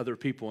from other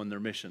people in their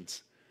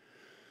missions.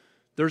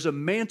 There's a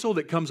mantle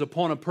that comes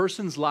upon a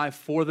person's life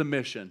for the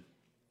mission.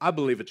 I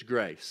believe it's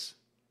grace.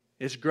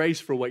 It's grace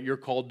for what you're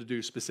called to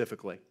do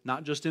specifically,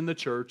 not just in the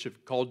church,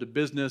 if called to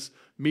business,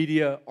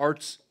 media,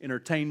 arts,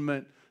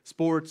 entertainment,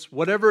 sports,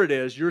 whatever it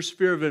is, your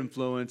sphere of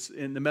influence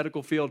in the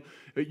medical field,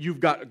 you've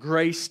got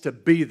grace to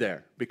be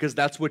there because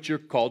that's what you're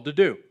called to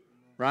do,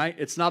 right?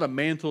 It's not a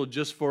mantle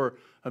just for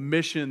a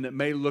mission that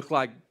may look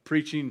like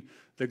preaching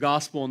the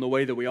gospel in the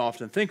way that we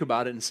often think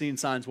about it and seeing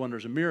signs,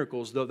 wonders, and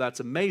miracles, though that's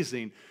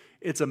amazing.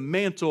 It's a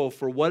mantle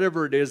for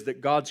whatever it is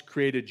that God's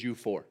created you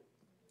for.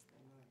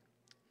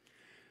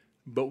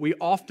 But we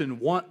often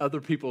want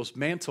other people's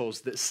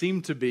mantles that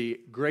seem to be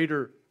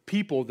greater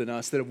people than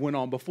us that have went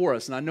on before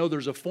us. And I know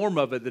there's a form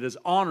of it that is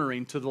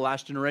honoring to the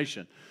last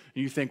generation.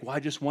 And you think, well, I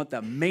just want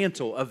that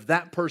mantle of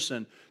that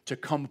person to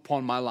come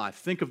upon my life.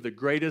 Think of the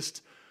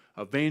greatest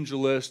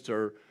evangelist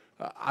or,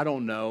 I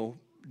don't know,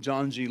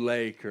 John G.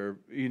 Lake or,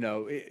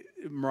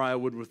 Mariah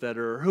Woodworth-Etter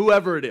or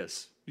whoever it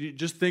is. You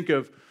just think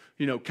of,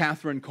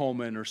 Catherine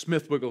Coleman or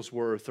Smith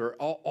Wigglesworth or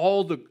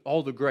all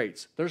the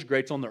greats. There's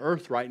greats on the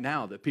earth right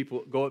now that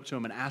people go up to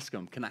them and ask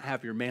them, can I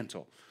have your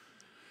mantle?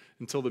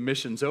 Until the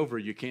mission's over,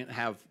 you can't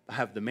have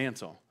the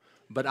mantle.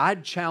 But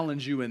I'd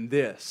challenge you in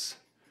this.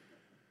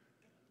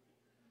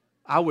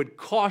 I would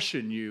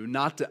caution you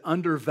not to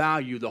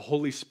undervalue the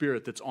Holy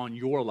Spirit that's on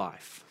your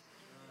life.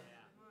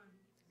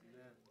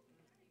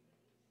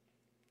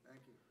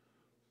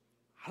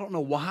 I don't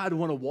know why I'd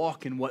want to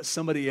walk in what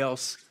somebody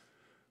else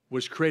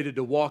was created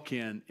to walk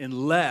in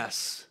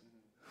unless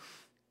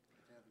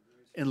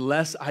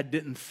I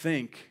didn't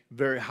think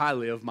very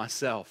highly of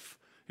myself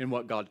in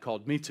what God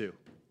called me to.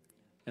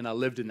 And I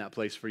lived in that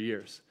place for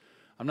years.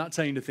 I'm not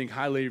saying to think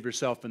highly of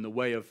yourself in the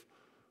way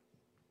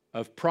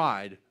of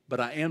pride, but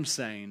I am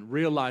saying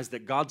realize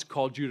that God's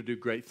called you to do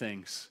great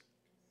things.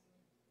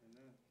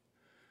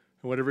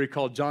 And whatever He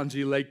called John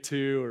G. Lake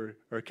to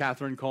or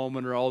Catherine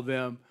Coleman or all of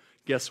them,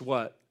 guess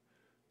what?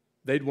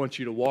 They'd want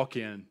you to walk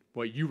in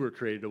what you were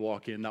created to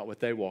walk in, not what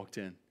they walked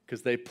in.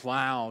 Because they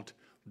plowed,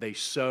 they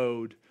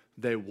sowed,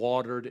 they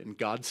watered, and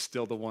God's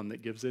still the one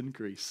that gives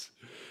increase.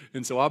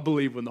 And so I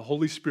believe when the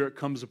Holy Spirit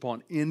comes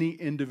upon any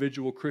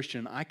individual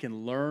Christian, I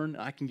can learn,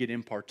 I can get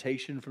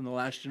impartation from the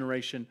last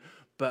generation,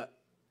 but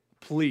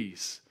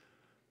please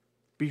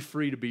be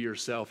free to be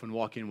yourself and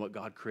walk in what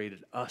God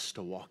created us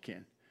to walk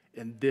in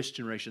this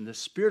generation. The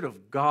Spirit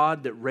of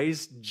God that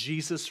raised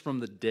Jesus from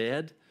the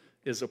dead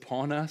is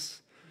upon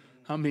us.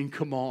 I mean,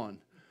 come on.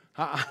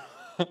 I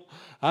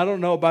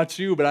don't know about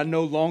you, but I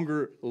no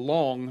longer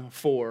long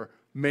for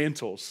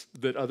mantles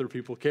that other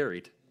people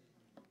carried,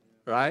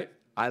 right?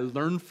 I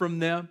learn from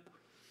them.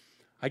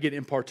 I get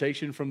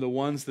impartation from the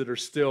ones that are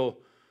still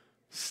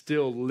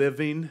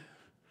living.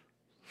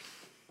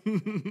 We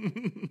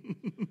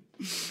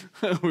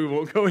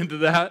won't go into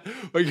that.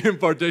 I get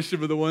impartation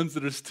from the ones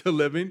that are still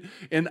living.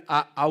 And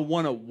I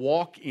want to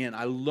walk in.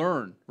 I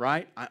learn,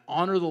 right? I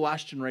honor the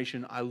last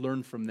generation. I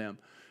learn from them.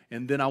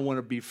 And then I want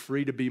to be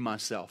free to be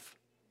myself.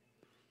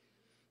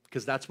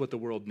 Because that's what the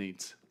world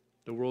needs.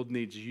 The world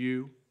needs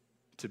you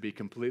to be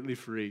completely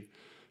free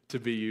to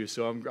be you.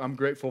 So I'm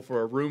grateful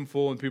for a room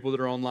full and people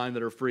that are online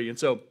that are free. And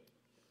so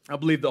I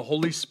believe the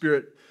Holy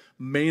Spirit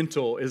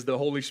mantle is the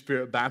Holy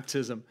Spirit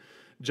baptism.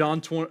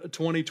 John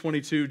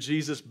 20:22,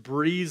 Jesus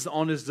breathes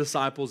on His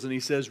disciples and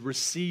He says,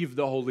 receive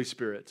the Holy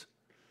Spirit.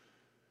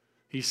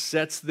 He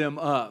sets them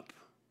up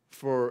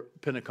for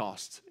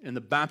Pentecost. And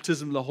the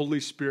baptism of the Holy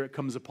Spirit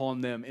comes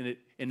upon them and it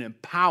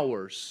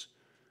empowers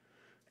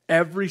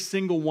every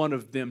single one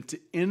of them to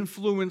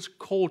influence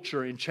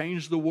culture and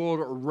change the world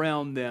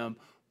around them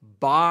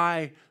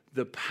by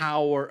the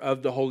power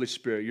of the Holy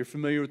Spirit. You're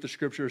familiar with the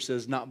scripture. It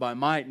says, not by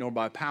might nor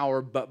by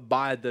power, but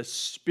by the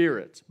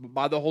Spirit,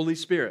 by the Holy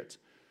Spirit.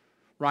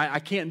 Right? I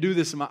can't do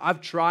this. I've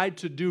tried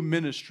to do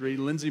ministry.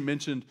 Lindsay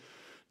mentioned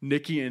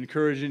Nikki and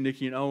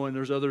Owen.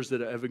 There's others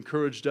that have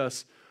encouraged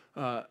us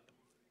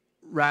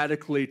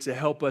radically to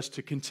help us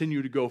to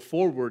continue to go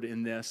forward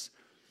in this.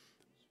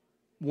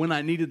 When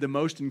I needed the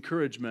most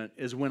encouragement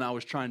is when I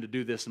was trying to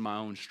do this in my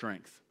own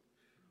strength.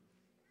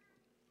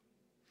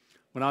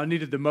 When I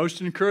needed the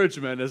most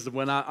encouragement is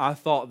when I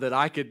thought that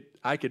I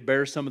could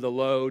bear some of the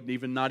load,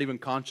 even not even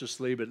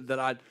consciously, but that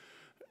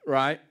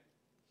I'd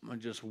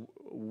just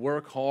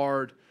work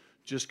hard,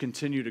 just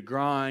continue to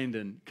grind,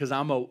 and because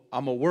I'm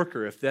a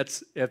worker.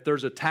 If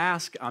there's a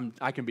task,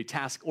 I can be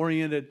task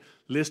oriented,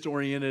 list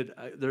oriented.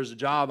 There's a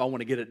job, I want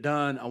to get it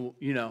done.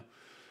 And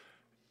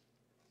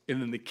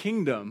in the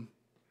kingdom,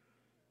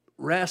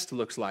 rest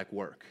looks like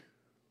work.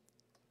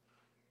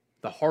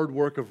 The hard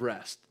work of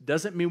rest.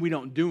 Doesn't mean we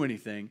don't do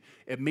anything.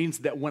 It means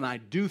that when I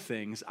do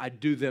things, I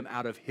do them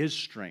out of His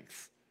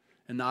strength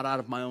and not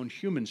out of my own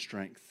human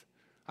strength.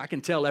 I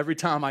can tell every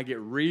time I get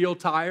real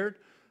tired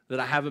that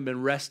I haven't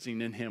been resting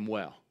in Him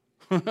well.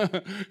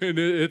 And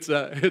it's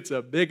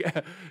a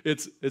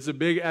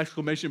big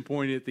exclamation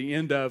point at the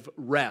end of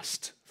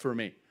rest for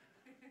me.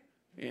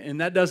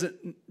 And that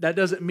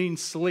doesn't mean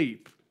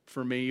sleep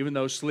for me, even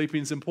though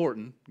sleeping's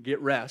important. Get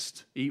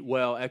rest, eat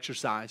well,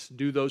 exercise,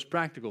 do those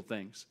practical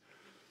things.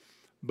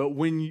 But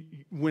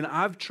when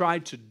I've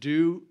tried to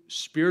do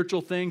spiritual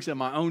things in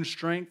my own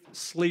strength,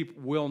 sleep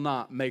will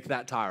not make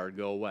that tired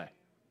go away.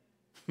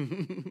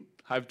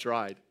 I've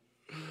tried.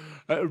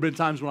 There have been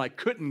times when I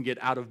couldn't get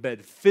out of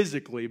bed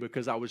physically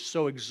because I was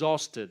so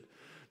exhausted,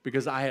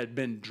 because I had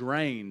been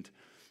drained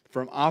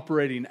from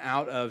operating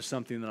out of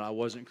something that I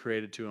wasn't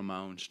created to in my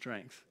own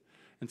strength.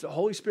 And so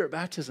Holy Spirit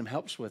baptism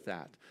helps with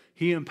that.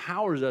 He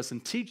empowers us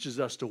and teaches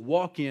us to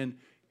walk in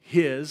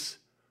His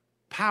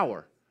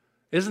power.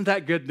 Isn't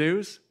that good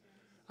news?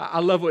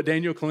 I love what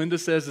Daniel Kalinda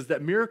says, is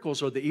that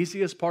miracles are the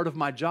easiest part of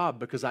my job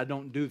because I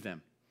don't do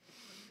them.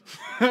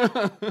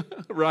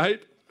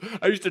 Right?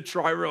 I used to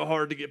try real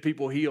hard to get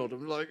people healed.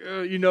 I'm like,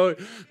 you're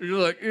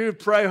like,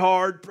 pray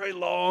hard, pray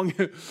long.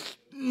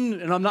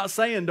 And I'm not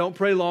saying don't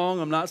pray long.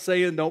 I'm not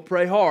saying don't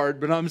pray hard,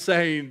 but I'm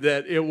saying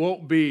that it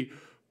won't be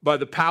by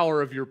the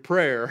power of your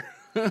prayer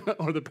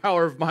or the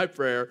power of my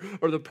prayer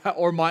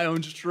or my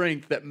own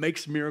strength that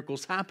makes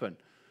miracles happen.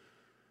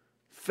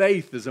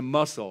 Faith is a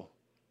muscle,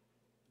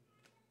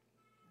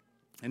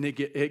 and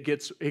it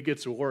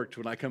gets worked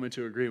when I come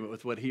into agreement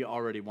with what He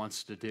already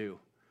wants to do.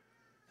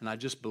 And I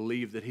just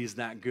believe that He's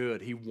that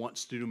good. He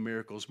wants to do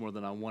miracles more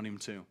than I want Him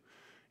to.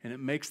 And it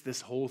makes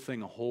this whole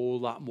thing a whole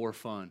lot more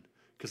fun,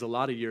 because a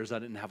lot of years I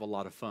didn't have a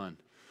lot of fun.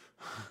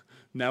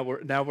 Now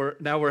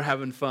we're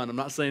having fun. I'm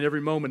not saying every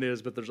moment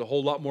is, but there's a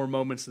whole lot more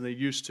moments than they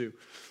used to.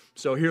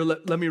 So here,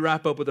 let me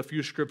wrap up with a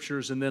few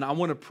scriptures, and then I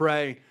want to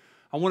pray.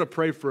 I want to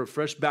pray for a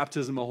fresh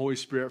baptism of the Holy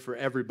Spirit for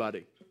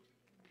everybody.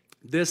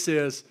 This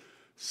is,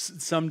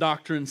 some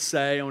doctrines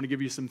say, I want to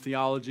give you some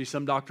theology,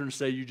 some doctrines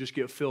say you just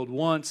get filled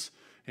once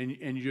and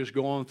you just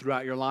go on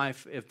throughout your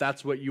life. If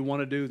that's what you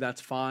want to do,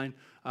 that's fine.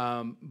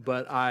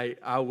 But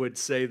I would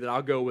say that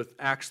I'll go with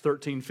Acts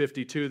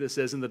 13:52 that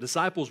says, and the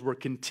disciples were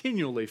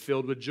continually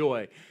filled with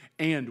joy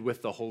and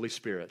with the Holy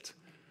Spirit.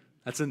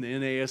 That's in the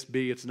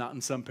NASB. It's not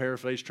in some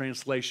paraphrase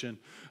translation.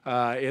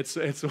 It's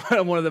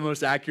one of the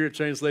most accurate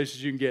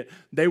translations you can get.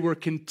 They were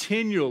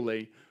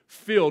continually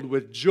filled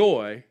with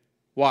joy.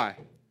 Why?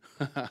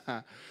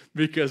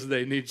 Because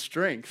they need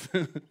strength.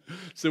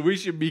 So we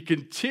should be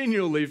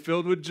continually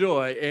filled with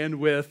joy and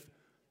with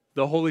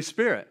the Holy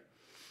Spirit.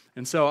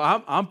 And so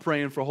I'm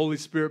praying for Holy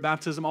Spirit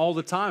baptism all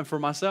the time for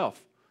myself.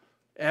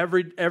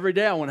 Every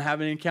day I want to have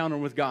an encounter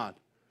with God.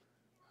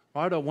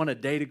 I don't want a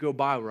day to go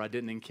by where I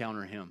didn't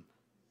encounter Him.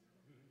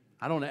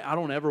 I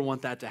don't ever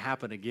want that to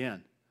happen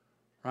again,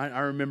 right?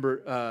 I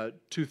remember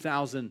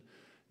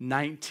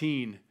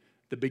 2019,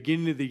 the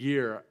beginning of the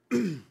year,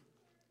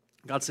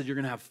 God said, you're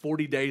going to have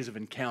 40 days of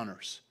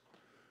encounters.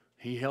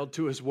 He held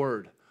to His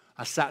word.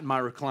 I sat in my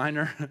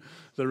recliner,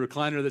 the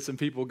recliner that some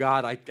people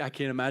got. I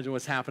can't imagine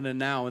what's happening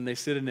now when they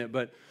sit in it,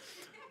 but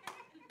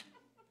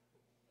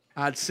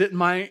I'd sit in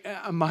my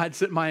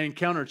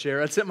encounter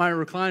chair. I'd sit in my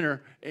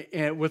recliner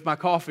and with my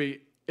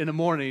coffee in the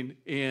morning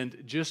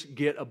and just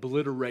get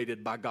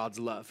obliterated by God's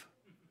love.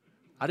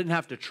 I didn't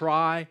have to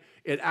try.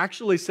 It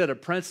actually set a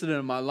precedent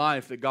in my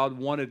life that God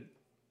wanted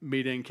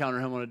me to encounter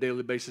Him on a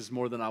daily basis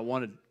more than I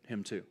wanted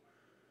Him to.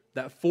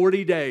 That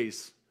 40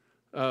 days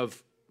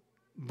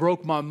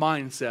broke my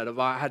mindset of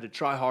I had to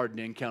try hard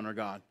to encounter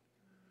God.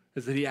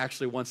 Is that He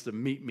actually wants to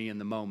meet me in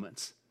the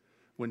moments.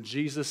 When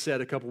Jesus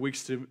said a couple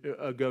weeks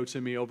ago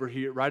to me over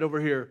here, right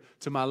over here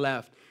to my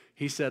left,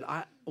 He said,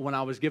 when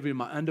I was giving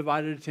my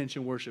undivided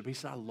attention worship, He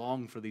said, I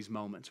long for these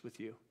moments with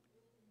you.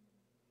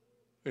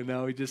 You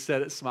know, He just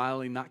said it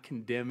smiling, not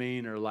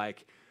condemning or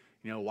like,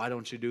 Why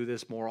don't you do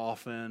this more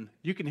often?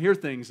 You can hear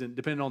things, and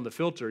depending on the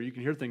filter, you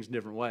can hear things in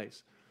different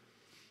ways.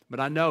 But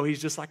I know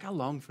he's just like, I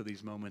long for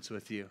these moments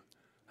with you.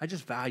 I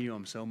just value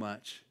them so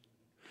much.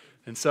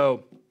 And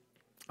so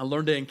I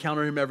learned to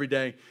encounter him every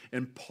day.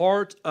 And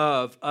part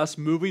of us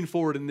moving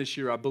forward in this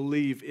year, I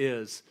believe,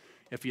 is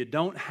if you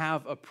don't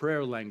have a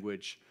prayer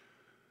language,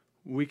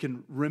 we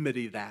can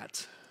remedy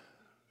that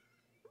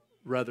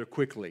rather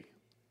quickly.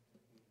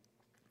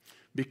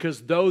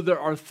 Because though there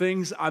are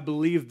things I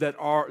believe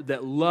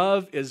that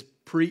love is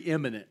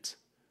preeminent,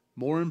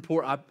 more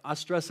important. I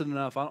stress it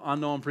enough. I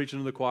know I'm preaching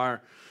to the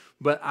choir,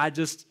 but I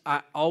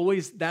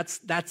always, that's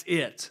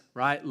it,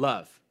 right?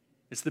 Love.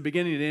 It's the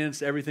beginning and end,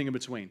 it's everything in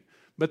between.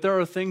 But there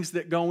are things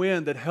that go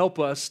in that help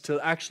us to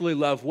actually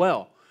love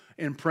well.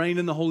 And praying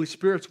in the Holy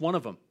Spirit's one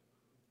of them.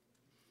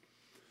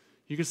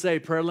 You can say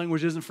prayer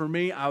language isn't for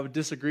me. I would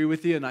disagree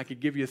with you, and I could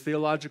give you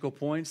theological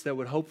points that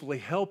would hopefully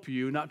help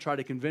you, not try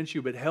to convince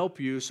you, but help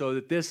you so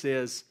that this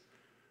is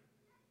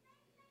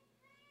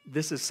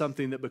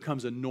something that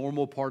becomes a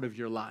normal part of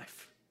your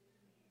life.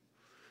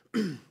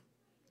 In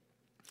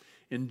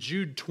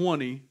Jude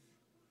 20,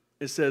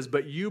 it says,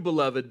 "But you,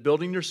 beloved,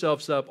 building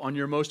yourselves up on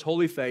your most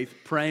holy faith,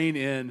 praying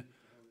in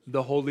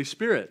the Holy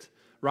Spirit."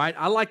 Right?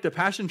 I like the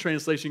Passion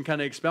Translation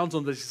kind of expounds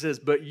on this. It says,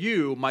 "But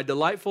you, my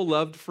delightful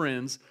loved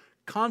friends,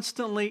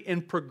 constantly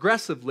and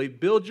progressively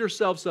build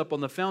yourselves up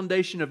on the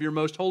foundation of your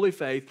most holy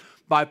faith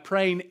by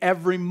praying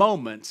every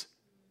moment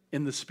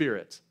in the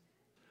Spirit."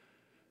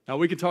 Now,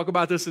 we can talk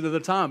about this another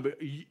time,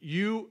 but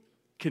you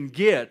can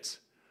get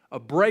a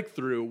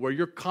breakthrough where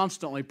you're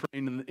constantly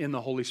praying in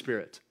the Holy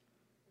Spirit.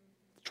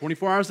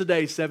 24 hours a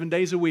day, 7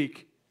 days a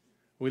week.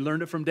 We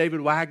learned it from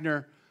David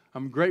Wagner.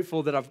 I'm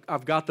grateful that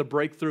I've got the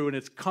breakthrough, and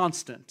it's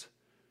constant.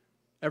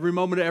 Every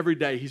moment of every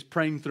day, he's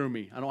praying through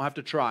me. I don't have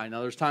to try.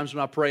 Now, there's times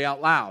when I pray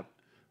out loud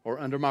or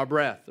under my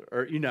breath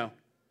or,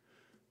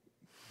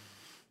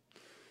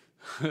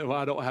 Well,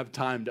 I don't have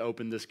time to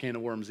open this can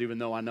of worms, even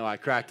though I know I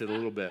cracked it a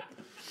little bit.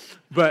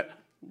 But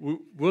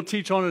we'll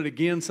teach on it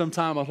again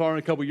sometime. I taught it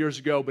a couple years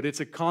ago, but it's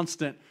a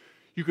constant.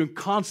 You can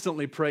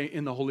constantly pray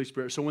in the Holy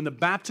Spirit. So when the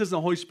baptism of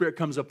the Holy Spirit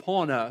comes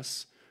upon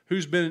us,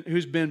 who's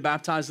been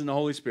baptized in the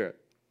Holy Spirit?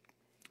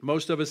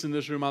 Most of us in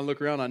this room, I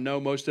look around, I know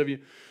most of you.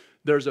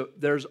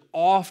 There's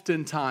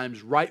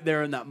oftentimes right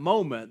there in that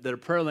moment that a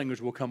prayer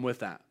language will come with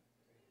that.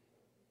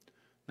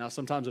 Now,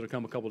 sometimes it'll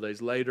come a couple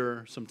days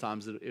later.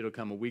 Sometimes it'll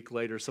come a week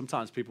later.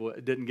 Sometimes people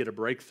didn't get a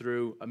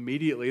breakthrough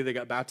immediately. They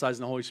got baptized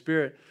in the Holy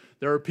Spirit.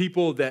 There are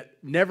people that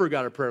never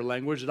got a prayer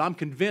language that I'm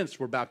convinced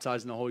were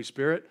baptized in the Holy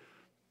Spirit.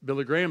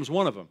 Billy Graham's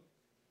one of them.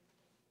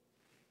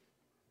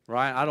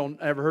 Right? I don't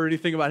ever heard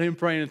anything about him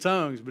praying in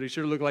tongues, but he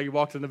sure looked like he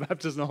walked in the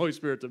baptism of the Holy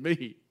Spirit to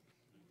me.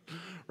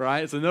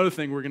 Right? It's another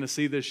thing we're going to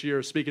see this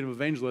year, speaking of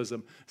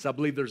evangelism, is I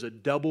believe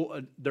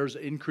there's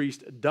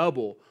increased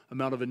double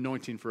amount of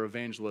anointing for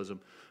evangelism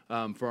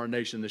for our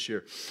nation this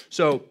year.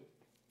 So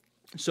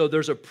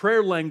there's a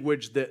prayer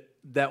language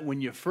that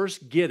when you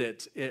first get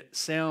it, it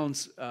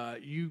sounds,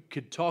 you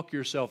could talk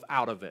yourself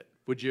out of it.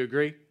 Would you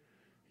agree?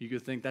 You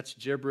could think, that's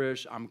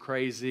gibberish, I'm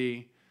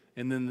crazy,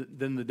 and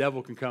then the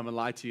devil can come and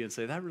lie to you and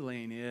say, that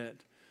really ain't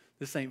it.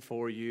 This ain't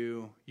for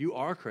you. You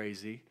are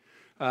crazy.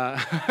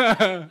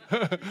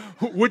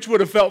 Which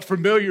would have felt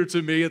familiar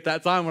to me at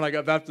that time when I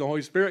got baptized in the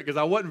Holy Spirit, because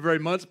I wasn't very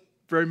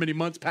many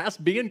months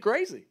past being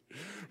crazy,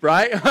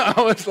 right?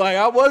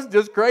 I was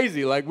just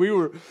crazy.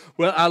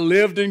 I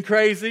lived in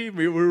crazy.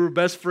 We were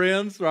best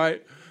friends,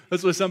 right?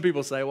 That's what some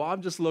people say. Well,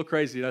 I'm just a little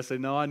crazy. And I say,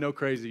 no, I know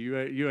crazy.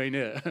 You ain't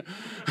it.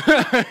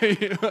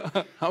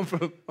 I'm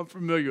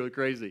familiar with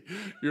crazy.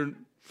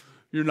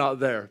 You're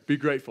not there. Be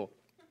grateful.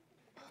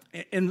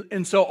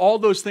 And so all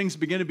those things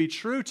begin to be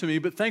true to me.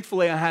 But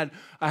thankfully, I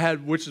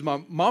had which is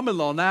my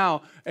mom-in-law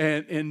now,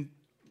 and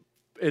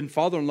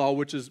father-in-law,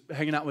 which is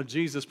hanging out with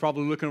Jesus,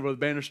 probably looking over the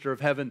banister of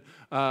heaven,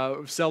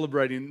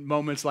 celebrating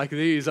moments like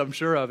these. I'm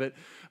sure of it.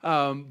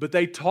 But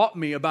they taught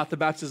me about the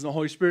baptism of the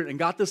Holy Spirit and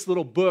got this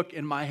little book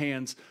in my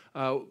hands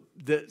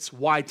that's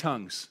Why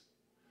Tongues,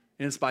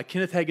 and it's by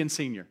Kenneth Hagin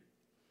Sr.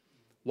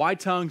 Why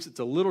Tongues? It's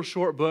a little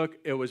short book.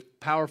 It was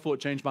powerful. It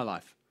changed my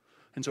life.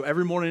 And so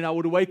every morning I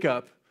would wake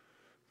up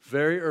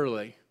very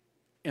early,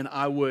 and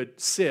I would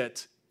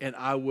sit and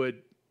I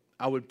would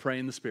pray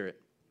in the Spirit.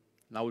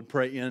 And I would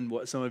pray in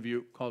what some of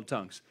you call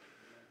tongues.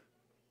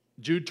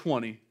 Jude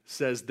 20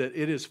 says that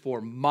it is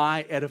for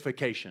my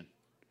edification.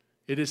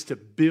 It is to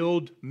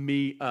build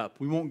me up.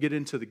 We won't get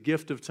into the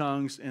gift of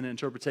tongues and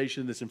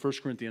interpretation that's in 1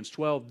 Corinthians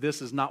 12.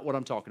 This is not what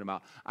I'm talking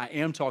about. I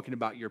am talking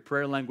about your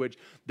prayer language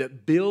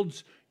that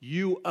builds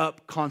you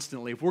up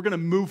constantly. If we're going to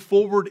move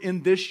forward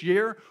in this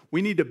year,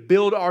 we need to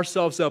build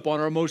ourselves up on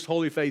our most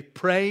holy faith,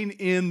 praying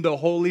in the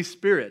Holy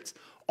Spirit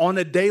on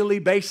a daily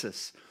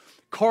basis,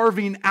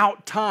 carving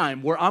out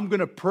time where I'm going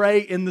to pray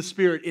in the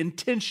Spirit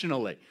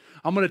intentionally.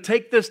 I'm going to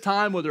take this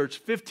time, whether it's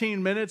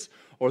 15 minutes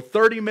or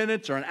 30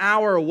 minutes or an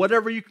hour or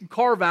whatever you can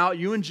carve out,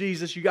 you and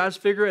Jesus, you guys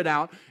figure it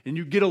out, and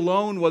you get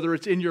alone, whether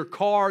it's in your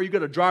car, you got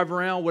to drive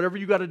around, whatever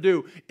you got to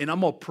do, and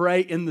I'm going to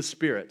pray in the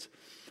Spirit.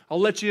 I'll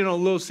let you in on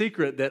a little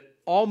secret that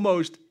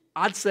almost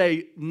I'd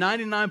say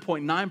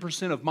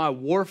 99.9% of my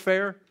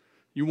warfare,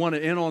 you want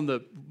to in on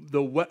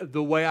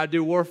the way I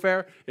do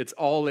warfare, it's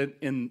all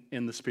in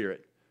the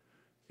Spirit.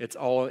 It's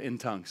all in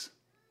tongues.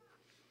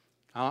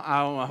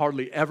 I don't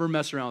hardly ever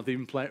mess around with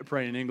even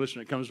praying in English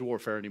when it comes to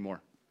warfare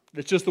anymore.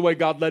 It's just the way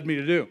God led me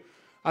to do.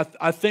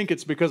 I think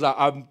it's because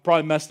I've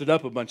probably messed it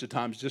up a bunch of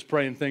times just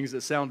praying things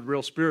that sound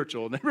real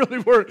spiritual, and they really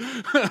weren't.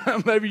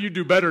 Maybe you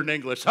do better in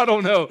English. I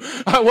don't know.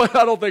 I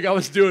don't think I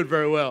was doing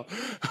very well.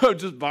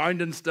 Just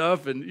binding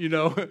stuff and,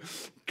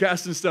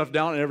 casting stuff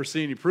down and never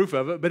see any proof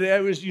of it. But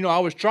it was, I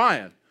was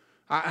trying.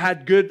 I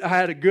had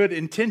good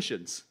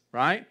intentions,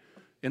 right?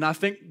 And I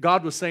think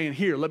God was saying,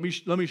 here, let me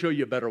show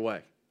you a better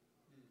way.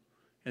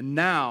 And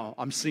now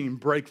I'm seeing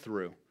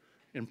breakthrough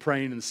in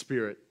praying in the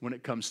Spirit when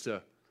it comes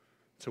to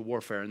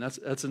warfare. And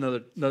that's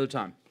another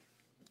time.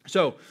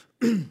 So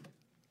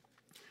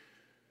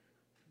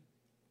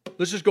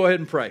let's just go ahead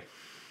and pray.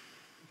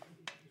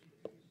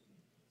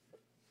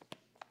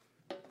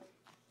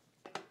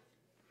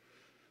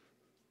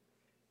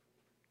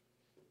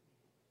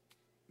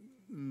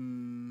 Let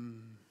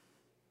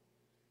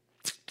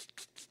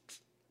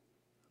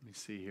me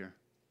see here.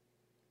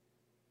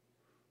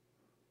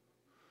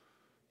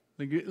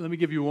 Let me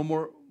give you one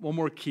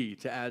more key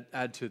to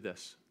add to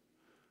this.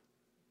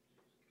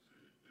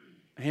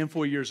 A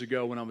handful of years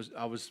ago, when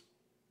I was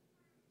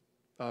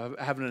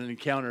having an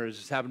encounter, it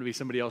just happened to be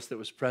somebody else that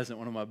was present.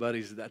 One of my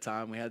buddies at that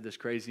time. We had this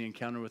crazy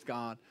encounter with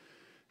God,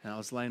 and I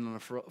was laying on the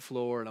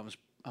floor, and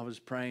I was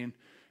praying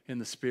in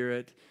the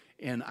Spirit,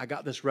 and I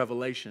got this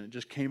revelation. It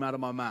just came out of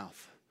my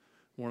mouth,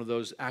 one of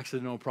those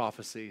accidental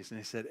prophecies, and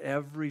he said,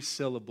 "Every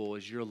syllable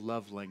is your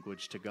love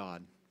language to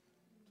God."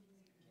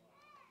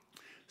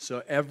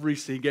 So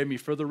he gave me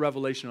further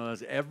revelation on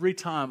this. Every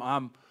time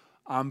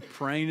I'm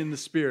praying in the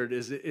Spirit,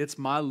 it's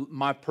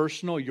my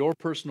personal, your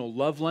personal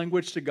love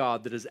language to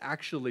God that is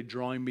actually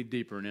drawing me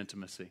deeper in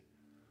intimacy.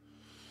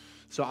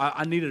 So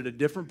I needed a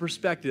different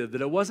perspective,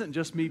 that it wasn't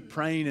just me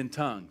praying in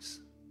tongues,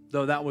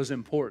 though that was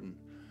important.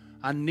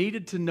 I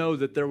needed to know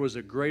that there was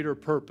a greater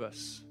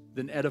purpose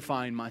than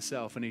edifying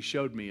myself, and he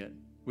showed me it,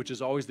 which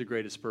is always the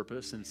greatest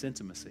purpose, and it's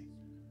intimacy.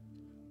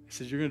 He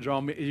says, you're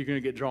going to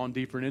get drawn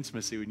deeper in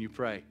intimacy when you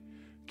pray.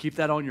 Keep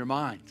that on your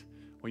mind.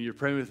 When you're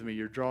praying with me,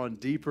 you're drawing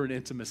deeper in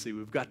intimacy.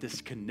 We've got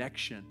this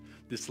connection,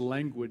 this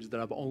language that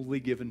I've only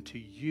given to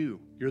you.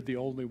 You're the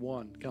only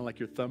one, kind of like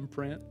your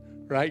thumbprint,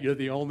 right? You're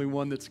the only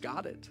one that's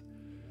got it.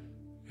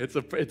 It's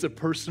a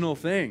personal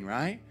thing,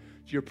 right?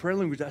 Your prayer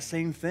language, that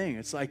same thing.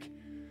 It's like,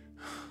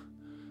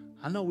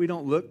 I know we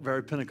don't look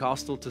very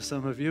Pentecostal to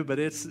some of you, but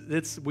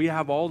we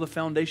have all the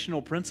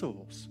foundational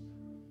principles.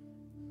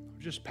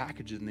 We're just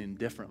packaging them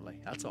differently.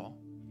 That's all.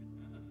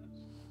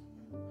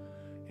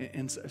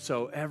 And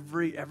so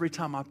every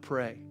time I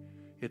pray,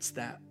 it's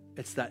that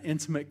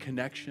intimate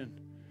connection.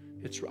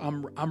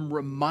 I'm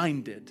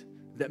reminded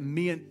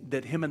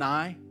that him and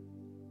I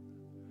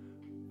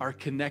are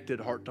connected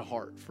heart to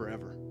heart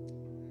forever.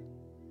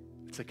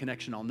 It's a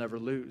connection I'll never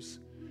lose.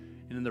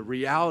 And then the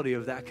reality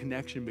of that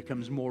connection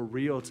becomes more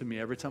real to me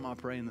every time I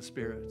pray in the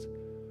Spirit.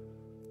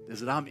 Is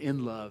that I'm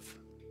in love.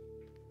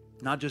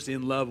 Not just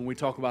in love when we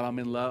talk about I'm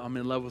in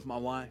love with my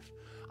wife.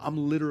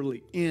 I'm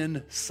literally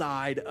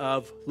inside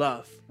of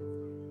love.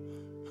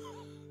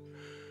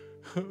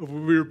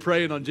 We were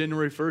praying on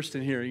January 1st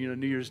in here,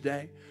 New Year's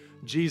Day.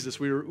 Jesus,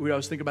 we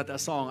always think about that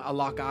song, I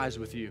Lock Eyes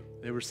with You.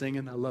 They were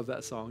singing. I love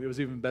that song. It was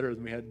even better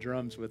than we had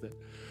drums with it.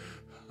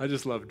 I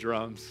just love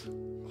drums.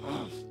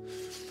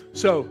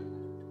 So,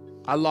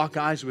 I lock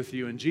eyes with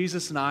you, and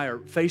Jesus and I are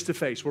face to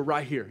face. We're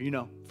right here,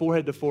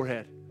 forehead to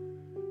forehead.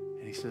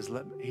 And he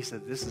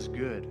said, this is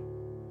good.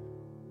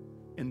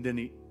 And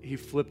then he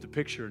flipped the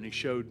picture and he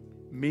showed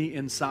me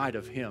inside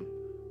of him,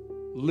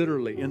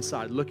 literally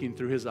inside, looking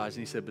through his eyes.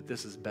 And he said, but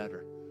this is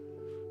better.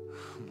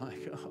 I'm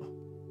like, oh,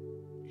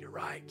 you're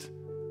right.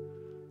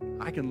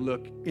 I can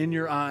look in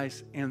your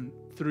eyes and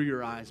through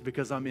your eyes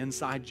because I'm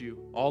inside you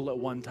all at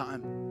one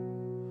time.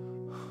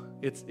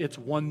 It's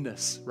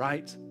oneness,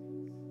 right?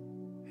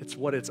 It's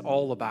what it's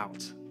all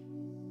about.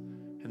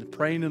 And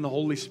praying in the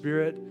Holy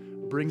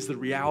Spirit brings the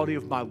reality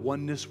of my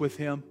oneness with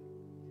him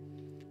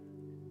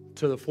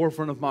to the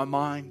forefront of my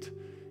mind,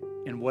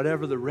 and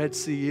whatever the Red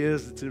Sea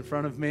is that's in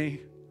front of me,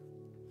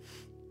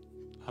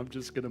 I'm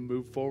just going to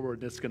move forward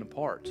and it's going to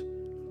part,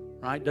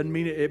 right? Doesn't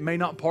mean it may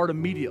not part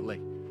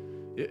immediately.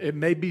 It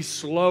may be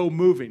slow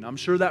moving. I'm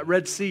sure that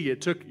Red Sea, it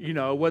took,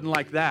 it wasn't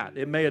like that.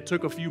 It may have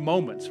took a few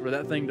moments for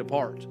that thing to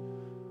part.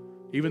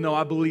 Even though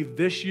I believe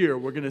this year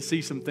we're going to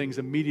see some things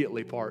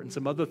immediately part, and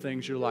some other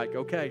things you're like,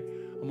 okay,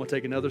 I'm going to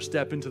take another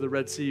step into the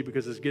Red Sea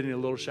because it's getting a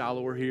little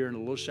shallower here and a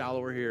little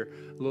shallower here,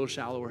 a little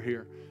shallower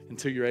here,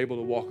 until you're able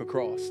to walk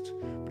across.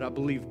 But I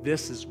believe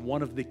this is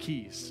one of the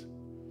keys,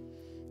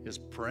 is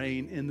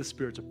praying in the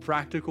Spirit. It's a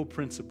practical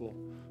principle,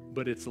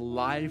 but it's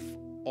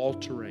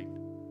life-altering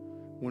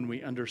when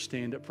we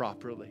understand it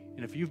properly.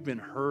 And if you've been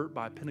hurt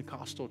by a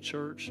Pentecostal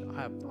church,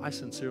 I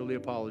sincerely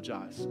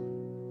apologize.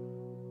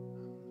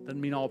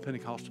 Doesn't mean all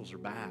Pentecostals are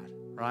bad,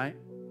 right?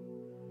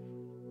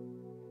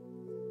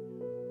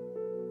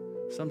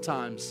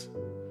 Sometimes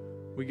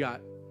We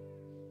got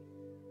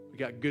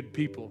good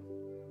people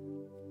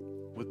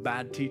with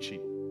bad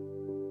teaching,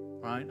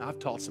 right? I've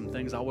taught some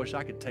things I wish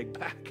I could take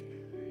back,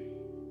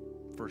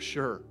 for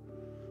sure.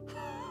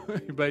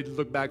 Anybody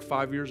look back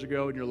 5 years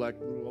ago and you're like,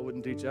 well, I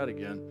wouldn't teach that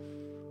again.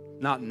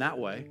 Not in that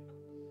way,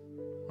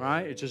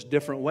 right? It's just a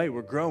different way.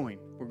 We're growing.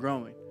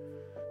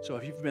 So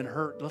if you've been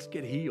hurt, let's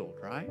get healed,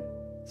 right?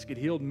 Let's get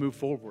healed and move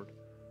forward.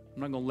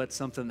 I'm not going to let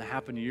something that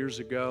happened years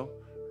ago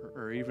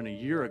or even a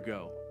year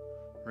ago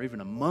or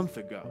even a month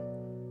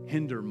ago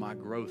hinder my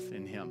growth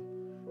in Him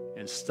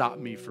and stop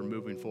me from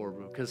moving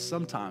forward. Because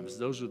sometimes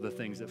those are the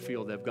things that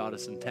feel they've got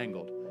us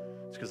entangled.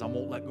 It's because I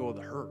won't let go of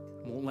the hurt.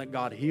 I won't let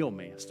God heal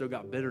me. I still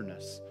got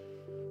bitterness,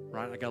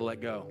 right? I got to let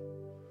go.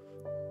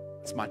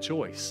 It's my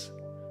choice.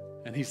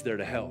 And He's there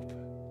to help.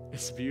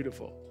 It's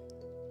beautiful.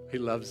 He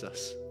loves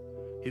us.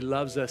 He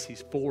loves us.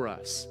 He's for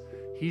us.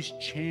 He's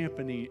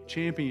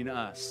championing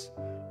us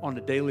on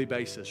a daily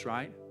basis,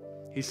 right?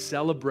 He's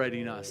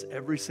celebrating us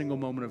every single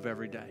moment of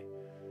every day.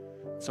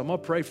 So I'm going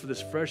to pray for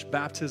this fresh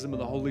baptism of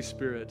the Holy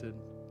Spirit. And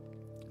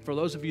for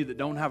those of you that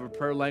don't have a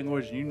prayer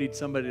language and you need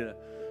somebody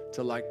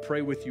to like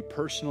pray with you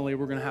personally,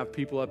 we're going to have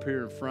people up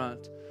here in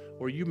front.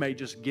 Or you may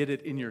just get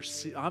it in your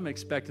seat. I'm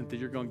expectant that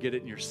you're going to get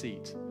it in your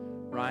seat,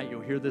 right?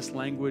 You'll hear this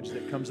language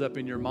that comes up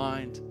in your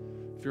mind.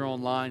 If you're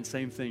online,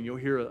 same thing. You'll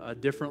hear a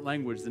different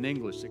language than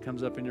English that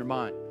comes up in your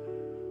mind.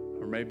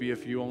 Or maybe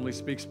if you only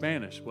speak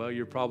Spanish, well,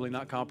 you're probably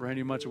not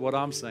comprehending much of what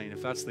I'm saying,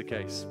 if that's the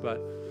case. But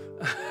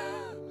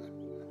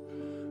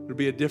it'll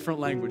be a different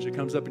language that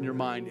comes up in your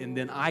mind, and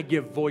then I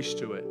give voice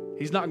to it.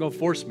 He's not going to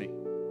force me.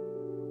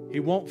 He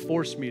won't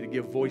force me to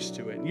give voice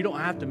to it. And you don't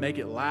have to make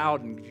it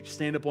loud and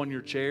stand up on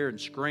your chair and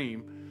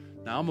scream.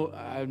 Now,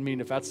 I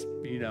mean, if that's,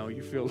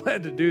 you feel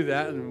led to do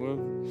that, and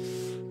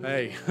well,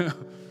 hey,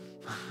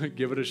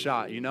 give it a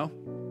shot,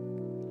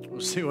 We'll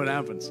see what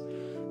happens.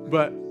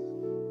 But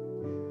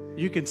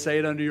you can say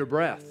it under your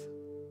breath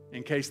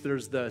in case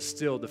there's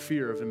still the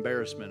fear of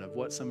embarrassment of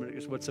what's somebody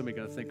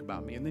going to think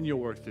about me, and then you'll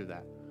work through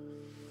that.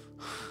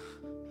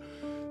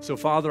 So,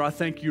 Father, I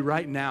thank you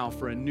right now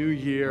for a new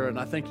year, and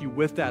I thank you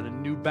with that, a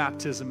new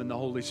baptism in the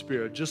Holy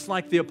Spirit. Just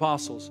like the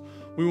apostles,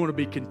 we want to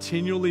be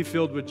continually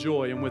filled with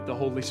joy and with the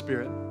Holy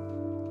Spirit.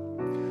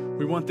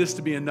 We want this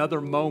to be another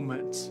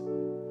moment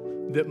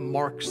that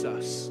marks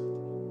us.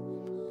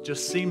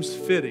 Just seems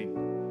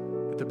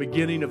fitting at the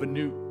beginning of a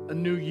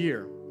new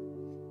year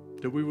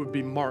that we would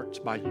be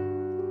marked by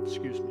you.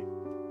 Excuse me.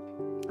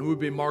 And we would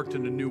be marked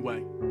in a new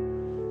way.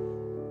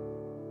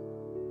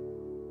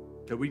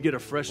 That we get a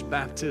fresh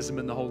baptism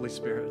in the Holy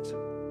Spirit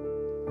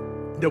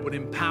that would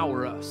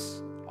empower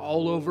us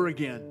all over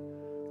again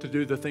to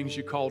do the things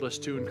you called us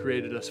to and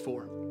created us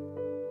for.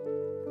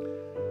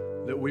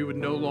 That we would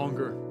no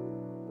longer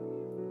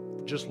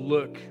just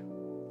look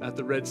at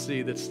the Red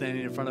Sea that's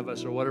standing in front of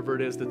us or whatever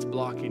it is that's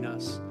blocking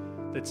us,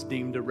 that's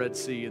deemed a Red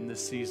Sea in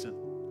this season.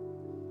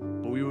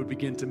 But we would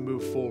begin to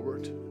move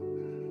forward.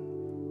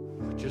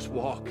 Just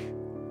walk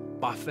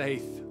by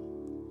faith.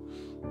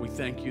 We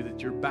thank you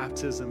that your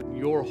baptism and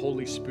your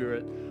Holy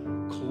Spirit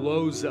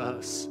clothes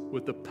us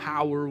with the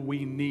power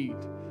we need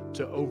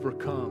to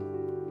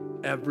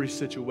overcome every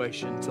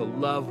situation, to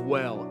love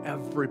well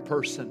every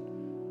person,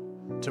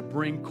 to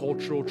bring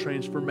cultural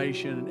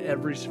transformation in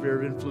every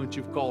sphere of influence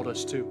you've called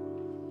us to.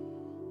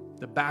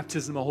 The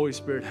baptism of the Holy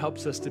Spirit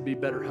helps us to be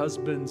better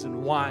husbands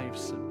and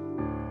wives, and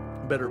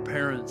better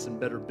parents and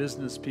better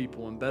business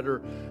people, and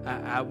better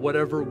at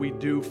whatever we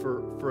do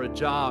for a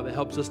job. It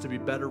helps us to be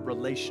better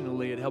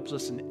relationally. It helps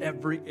us in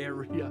every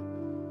area.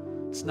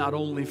 It's not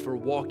only for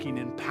walking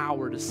in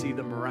power to see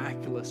the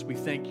miraculous. We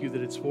thank you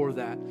that it's for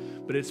that,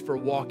 but it's for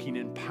walking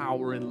in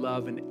power and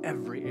love in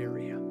every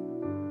area.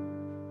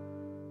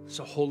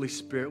 So Holy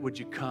Spirit, would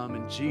you come?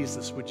 And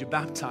Jesus, would you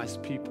baptize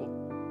people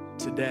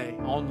today,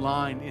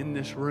 online, in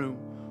this room?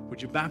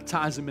 Would you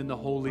baptize them in the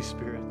Holy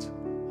Spirit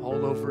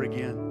all over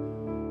again?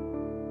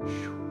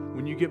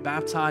 When you get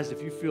baptized,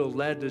 if you feel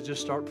led to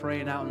just start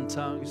praying out in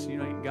tongues,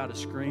 you ain't got to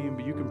scream,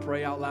 but you can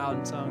pray out loud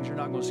in tongues. You're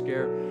not going to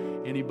scare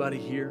anybody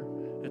here.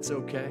 It's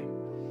okay.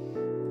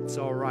 It's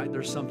all right.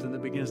 There's something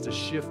that begins to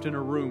shift in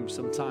a room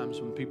sometimes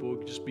when people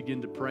just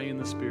begin to pray in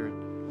the Spirit.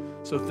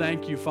 So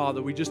thank you,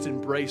 Father. We just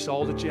embrace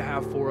all that you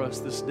have for us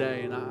this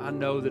day. And I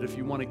know that if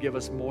you want to give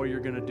us more, you're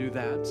going to do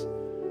that.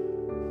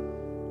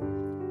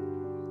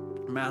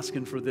 I'm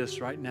asking for this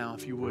right now,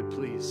 if you would,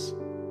 please.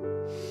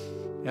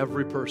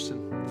 Every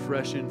person,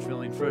 fresh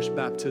infilling, fresh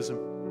baptism.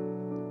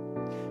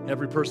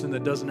 Every person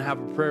that doesn't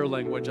have a prayer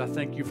language, I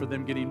thank you for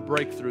them getting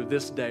breakthrough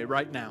this day,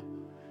 right now.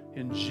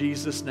 In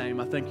Jesus'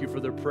 name, I thank you for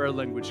their prayer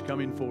language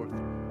coming forth,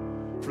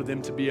 for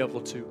them to be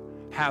able to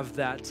have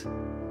that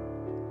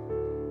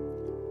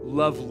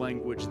love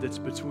language that's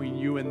between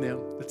you and them,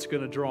 that's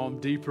going to draw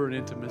them deeper in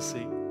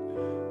intimacy.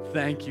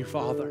 Thank you,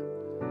 Father.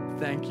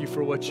 Thank you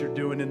for what you're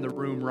doing in the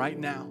room right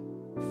now.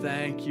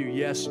 Thank you.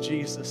 Yes,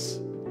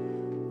 Jesus.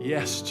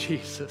 Yes,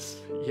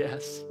 Jesus.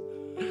 Yes.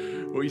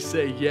 We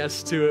say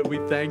yes to it. We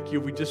thank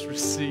you. We just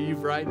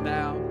receive right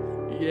now.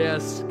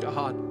 Yes,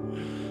 God.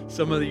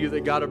 Some of you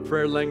that got a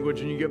prayer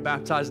language and you get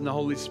baptized in the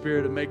Holy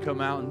Spirit, it may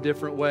come out in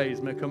different ways.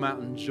 It may come out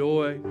in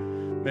joy,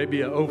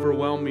 maybe an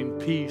overwhelming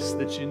peace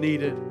that you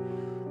needed.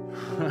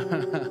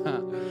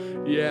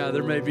 Yeah,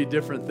 there may be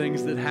different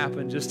things that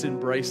happen. Just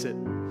embrace it.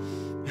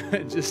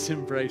 Just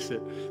embrace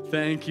it.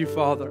 Thank you,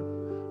 Father.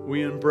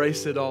 We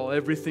embrace it all,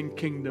 everything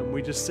kingdom.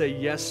 We just say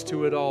yes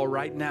to it all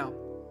right now.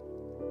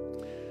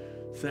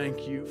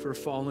 Thank you for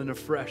falling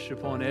afresh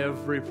upon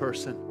every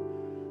person.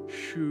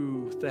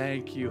 Shoo,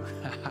 thank you.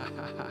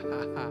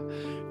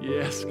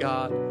 Yes,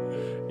 God.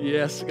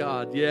 Yes,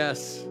 God.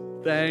 Yes.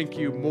 Thank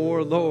you.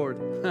 More, Lord.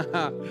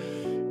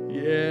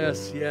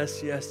 Yes,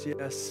 yes, yes,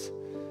 yes.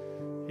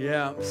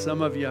 Yeah,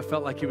 some of you, I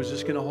felt like He was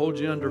just going to hold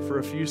you under for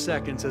a few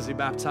seconds as He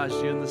baptized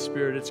you in the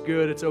Spirit. It's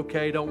good. It's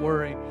okay. Don't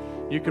worry.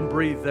 You can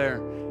breathe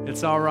there.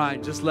 It's all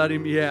right. Just let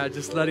Him,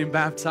 just let Him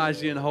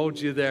baptize you and hold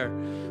you there.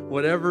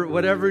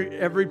 Whatever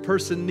every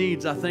person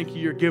needs, I think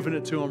you're giving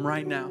it to them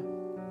right now.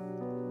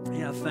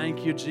 Yeah,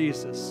 thank you,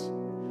 Jesus.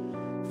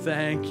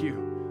 Thank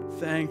you.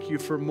 Thank you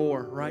for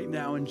more right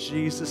now in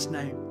Jesus'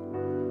 name.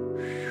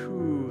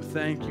 Whew,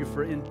 thank you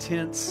for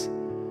intense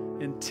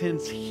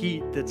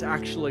heat that's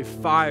actually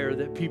fire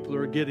that people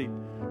are getting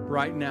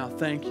right now.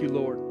 Thank you,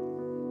 Lord.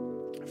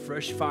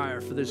 Fresh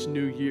fire for this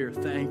new year.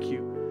 Thank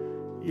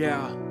you.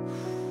 Yeah.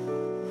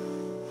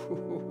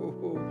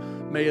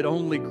 May it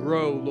only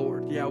grow,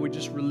 Lord. Yeah, we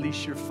just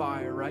release your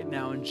fire right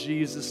now in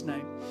Jesus'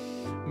 name.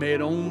 May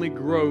it only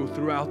grow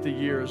throughout the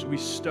year as we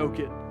stoke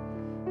it.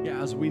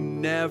 Yeah, as we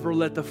never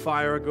let the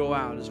fire go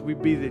out, as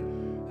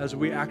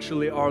we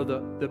actually are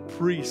the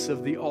priests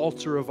of the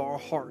altar of our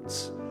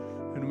hearts.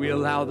 And we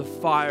allow the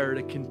fire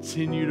to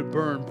continue to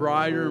burn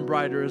brighter and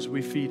brighter as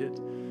we feed it.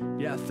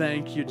 Yeah,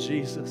 thank you,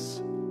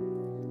 Jesus.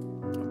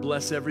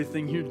 Bless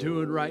everything you're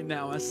doing right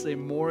now. I say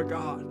more,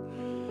 God.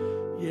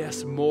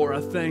 Yes, more. I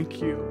thank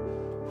you.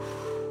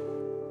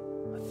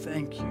 I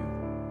thank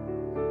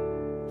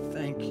you.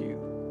 Thank you.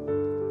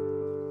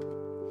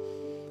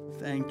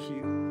 Thank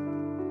you.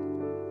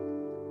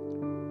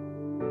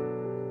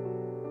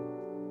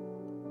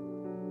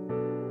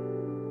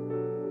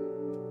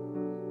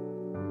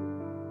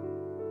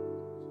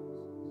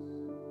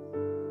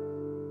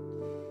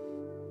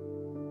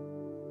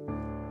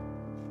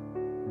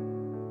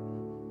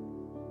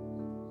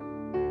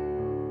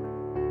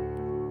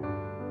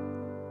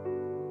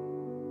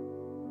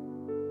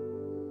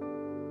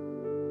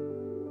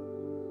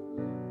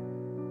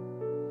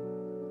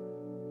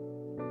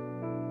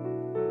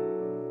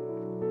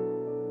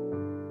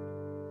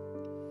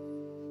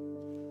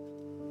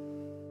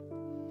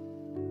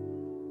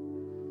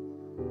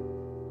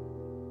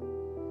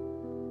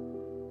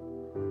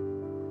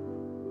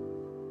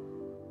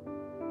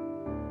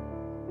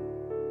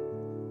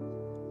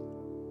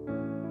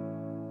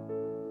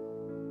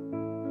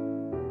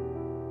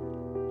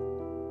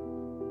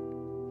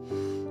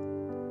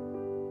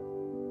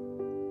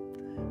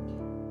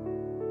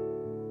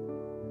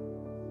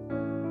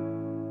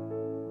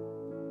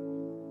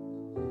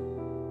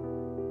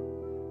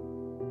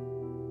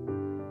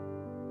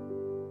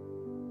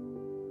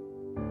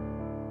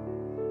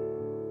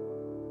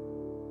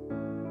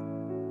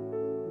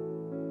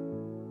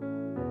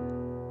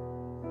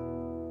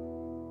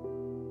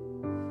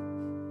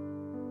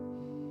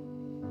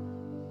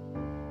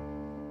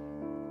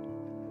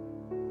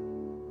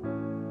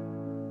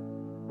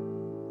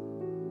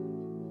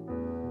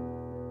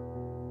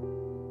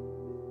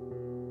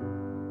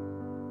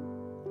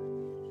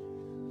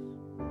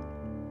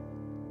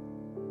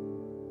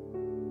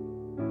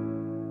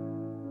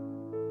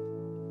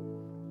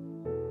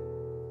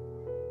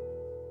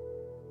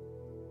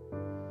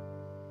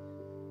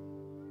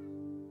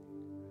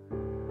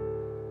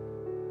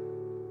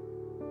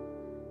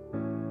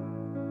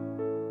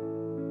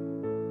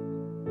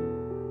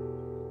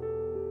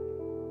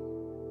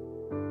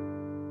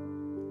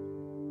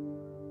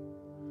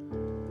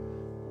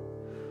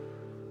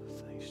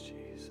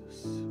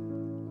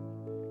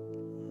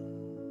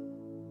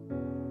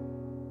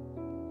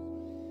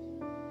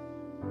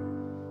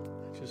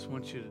 I just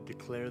want you to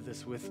declare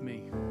this with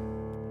me.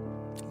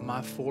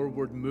 My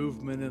forward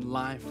movement in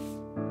life.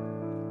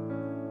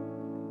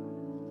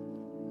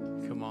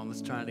 Come on,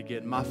 let's try it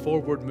again. My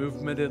forward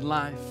movement in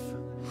life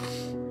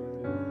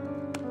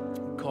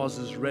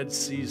causes Red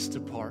Seas to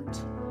part.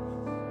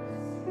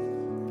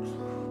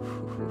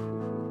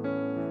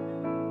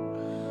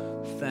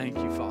 Thank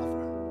you, Father.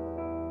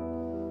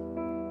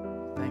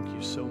 Thank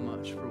you so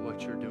much for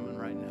what you're doing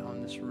right now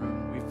in this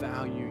room. We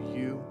value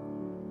you.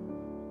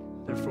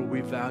 Therefore, we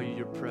value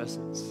your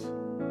presence.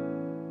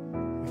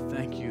 We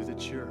thank you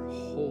that you're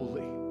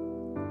holy,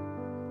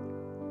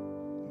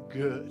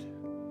 good,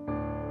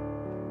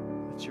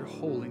 that your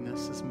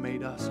holiness has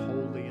made us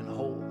holy and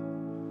whole.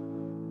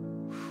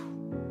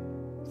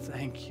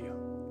 Thank you.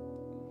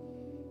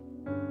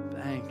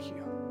 Thank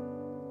you.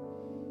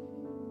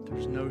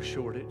 There's no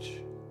shortage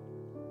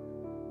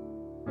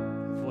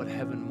of what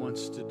heaven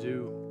wants to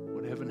do,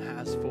 what heaven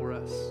has for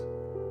us.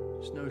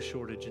 There's no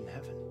shortage in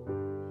heaven.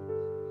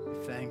 We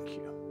thank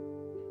you.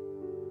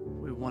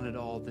 We want it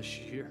all this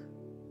year.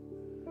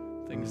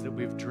 things that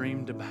we've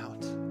dreamed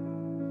about,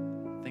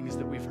 things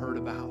that we've heard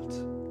about.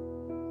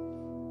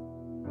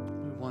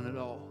 We want it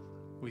all.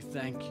 We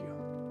thank you.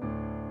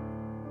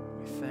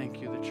 We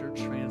thank you that you're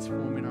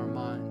transforming our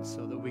minds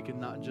so that we can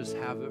not just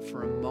have it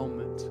for a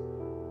moment,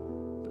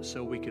 but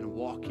so we can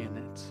walk in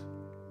it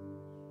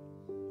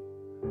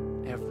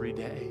every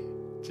day,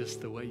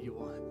 just the way you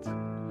want.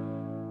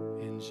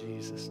 In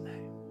Jesus'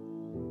 name.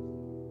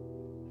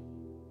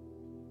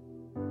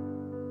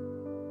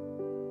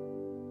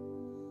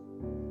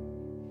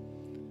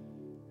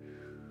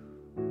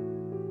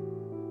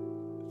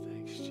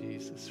 Thanks,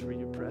 Jesus, for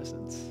your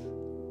presence.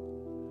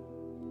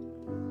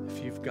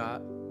 If you've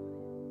got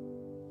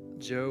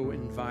Joe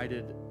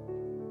invited,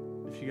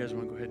 if you guys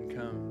want to go ahead and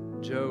come.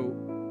 Joe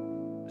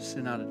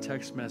sent out a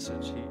text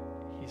message.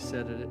 He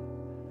said it,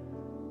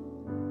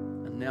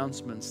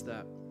 announcements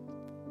that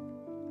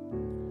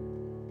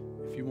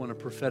if you want a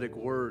prophetic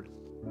word,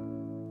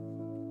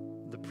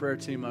 the prayer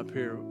team up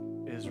here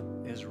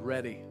is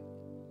ready,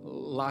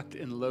 locked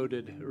and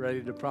loaded,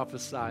 ready to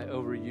prophesy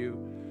over you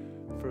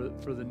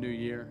for the new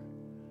year.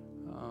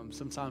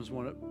 Sometimes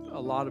a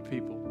lot of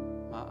people,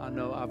 I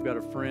know I've got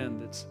a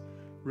friend that's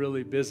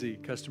really busy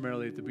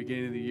customarily at the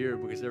beginning of the year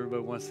because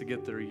everybody wants to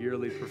get their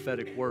yearly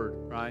prophetic word,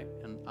 right?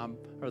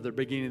 Or their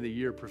beginning of the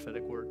year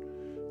prophetic word,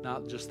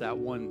 not just that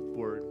one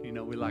word. You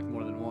know, we like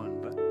more than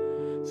one. But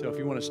so if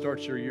you want to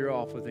start your year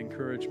off with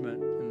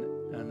encouragement,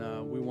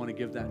 and we want to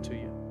give that to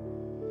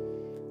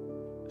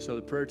you. So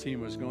the prayer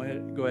team was go ahead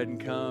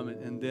and come,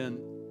 and then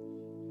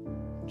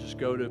just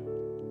go to,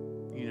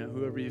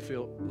 whoever you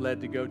feel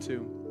led to go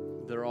to.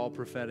 They're all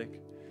prophetic.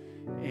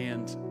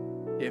 And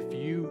if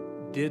you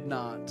did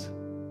not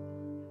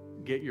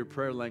get your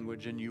prayer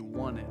language and you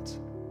want it,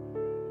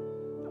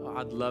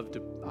 I'd love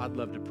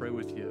to pray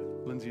with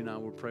you. Lindsay and I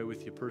will pray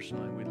with you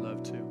personally. We'd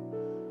love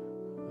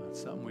to.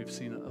 It's something we've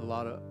seen a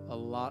lot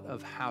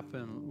of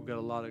happen. We've got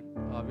a lot of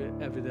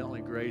evidently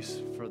grace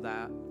for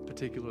that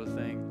particular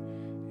thing,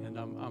 and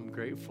I'm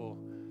grateful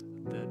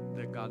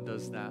that God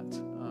does that.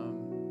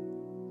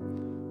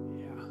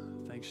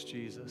 Thanks,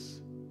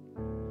 Jesus.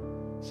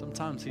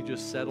 Sometimes He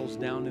just settles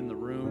down in the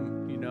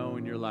room,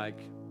 and you're like,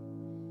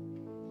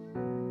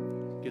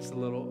 gets a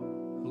little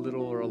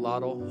or a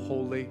lot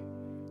holy,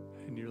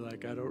 and you're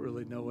like, I don't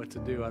really know what to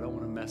do. I don't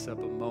want to mess up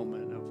a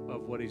moment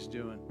of what He's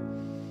doing.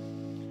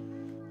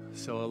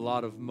 So a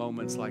lot of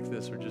moments like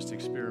this are just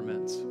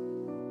experiments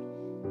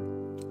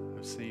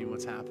of seeing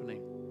what's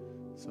happening.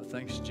 So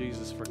thanks,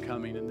 Jesus, for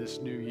coming in this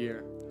new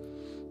year.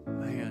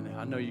 Man,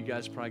 I know you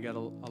guys probably got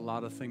a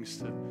lot of things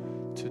to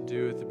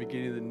do at the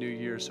beginning of the new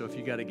year. So if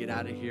you got to get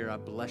out of here, I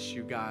bless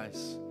you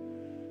guys.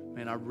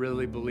 Man, I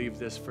really believe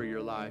this for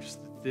your lives.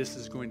 This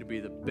is going to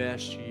be the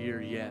best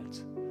year yet.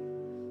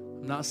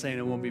 I'm not saying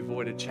it won't be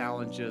void of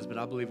challenges, but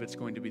I believe it's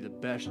going to be the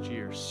best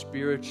year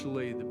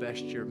spiritually, the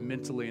best year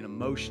mentally and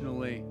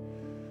emotionally.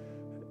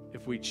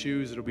 If we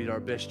choose, it'll be our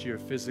best year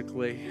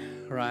physically,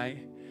 right?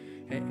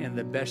 And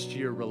the best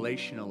year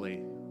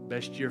relationally,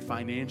 best year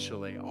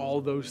financially,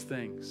 all those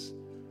things.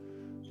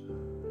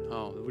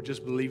 Oh, we're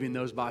just believing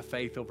those by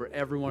faith over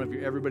every one of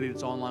you, everybody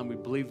that's online. We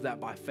believe that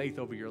by faith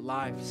over your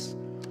lives.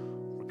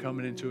 We're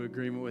coming into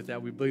agreement with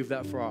that. We believe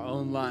that for our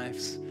own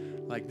lives.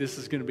 Like this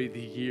is going to be the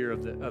year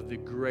of the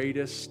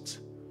greatest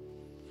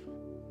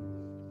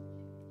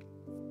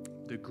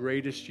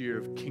year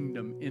of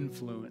kingdom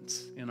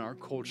influence in our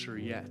culture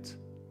yet.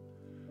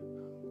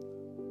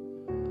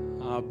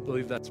 I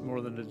believe that's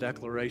more than a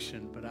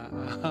declaration, but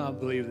I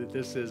believe that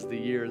this is the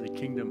year the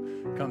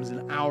kingdom comes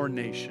in our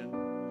nation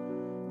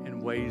in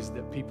ways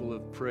that people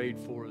have prayed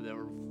for that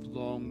were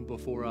long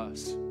before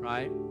us,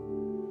 right?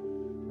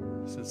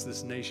 Since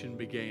this nation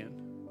began.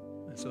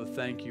 And so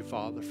thank you,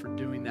 Father, for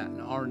doing that in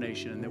our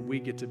nation and that we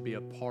get to be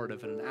a part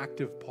of it, an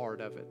active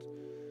part of it.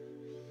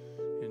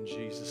 In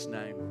Jesus'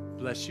 name.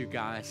 Bless you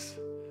guys.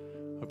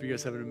 Hope you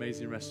guys have an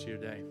amazing rest of your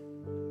day.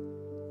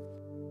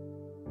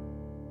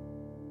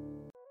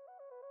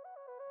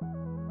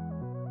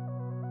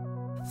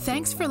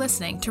 Thanks for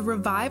listening to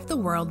Revive the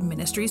World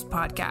Ministries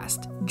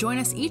podcast. Join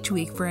us each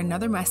week for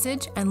another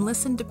message and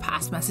listen to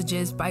past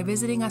messages by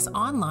visiting us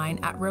online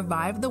at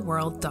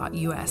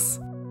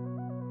revivetheworld.us.